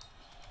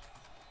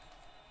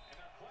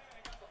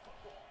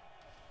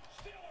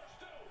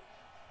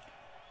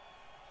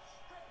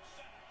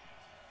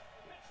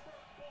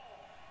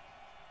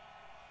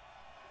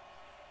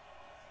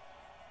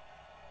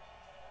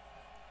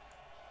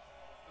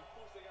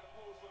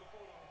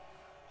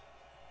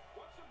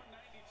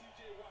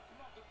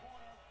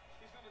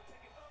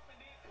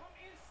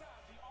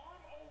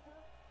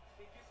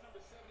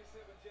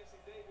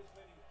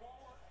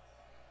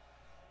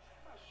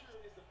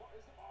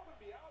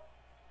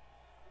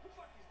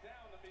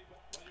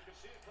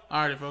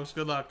 Alrighty, folks.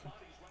 Good luck.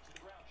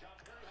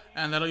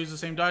 And that'll use the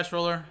same dice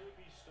roller.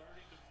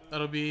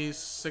 That'll be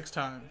 6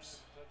 times.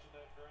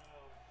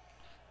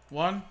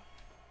 1,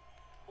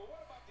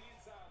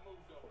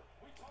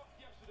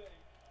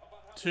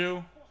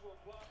 2,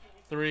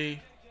 3,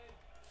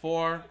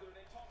 4,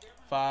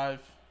 5,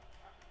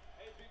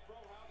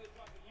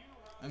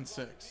 and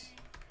 6.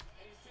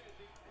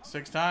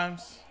 6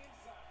 times.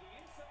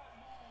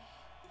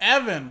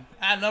 Evan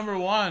at number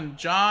 1.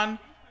 John,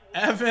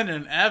 Evan,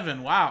 and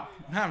Evan. Wow.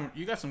 Man,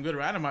 you got some good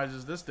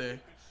randomizers this day.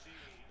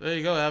 There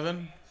you go,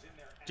 Evan.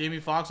 Jamie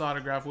Foxx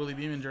autograph, Willie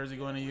Beeman jersey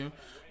going to you.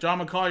 John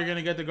McCall, you're going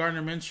to get the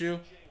Gardner Minshew.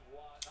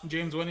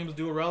 James Williams,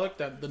 do a relic,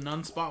 the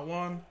none spot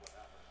one.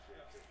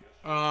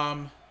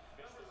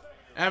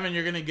 Evan,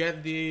 you're going to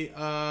get the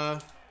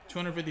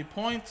 250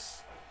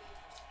 points.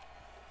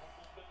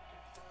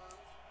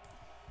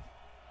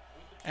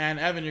 And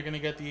Evan, you're going to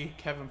get the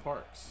Kevin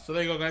Parks. So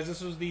there you go, guys. This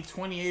was the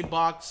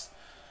 28-box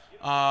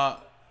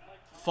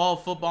fall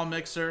football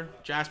mixer,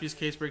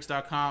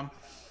 Jaspy'scasebreaks.com.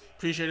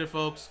 Appreciate it,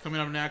 folks.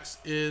 Coming up next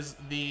is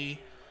the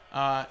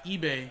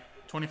eBay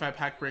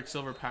 25-pack break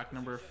silver pack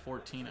number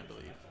 14, I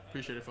believe.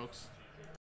 Appreciate it, folks.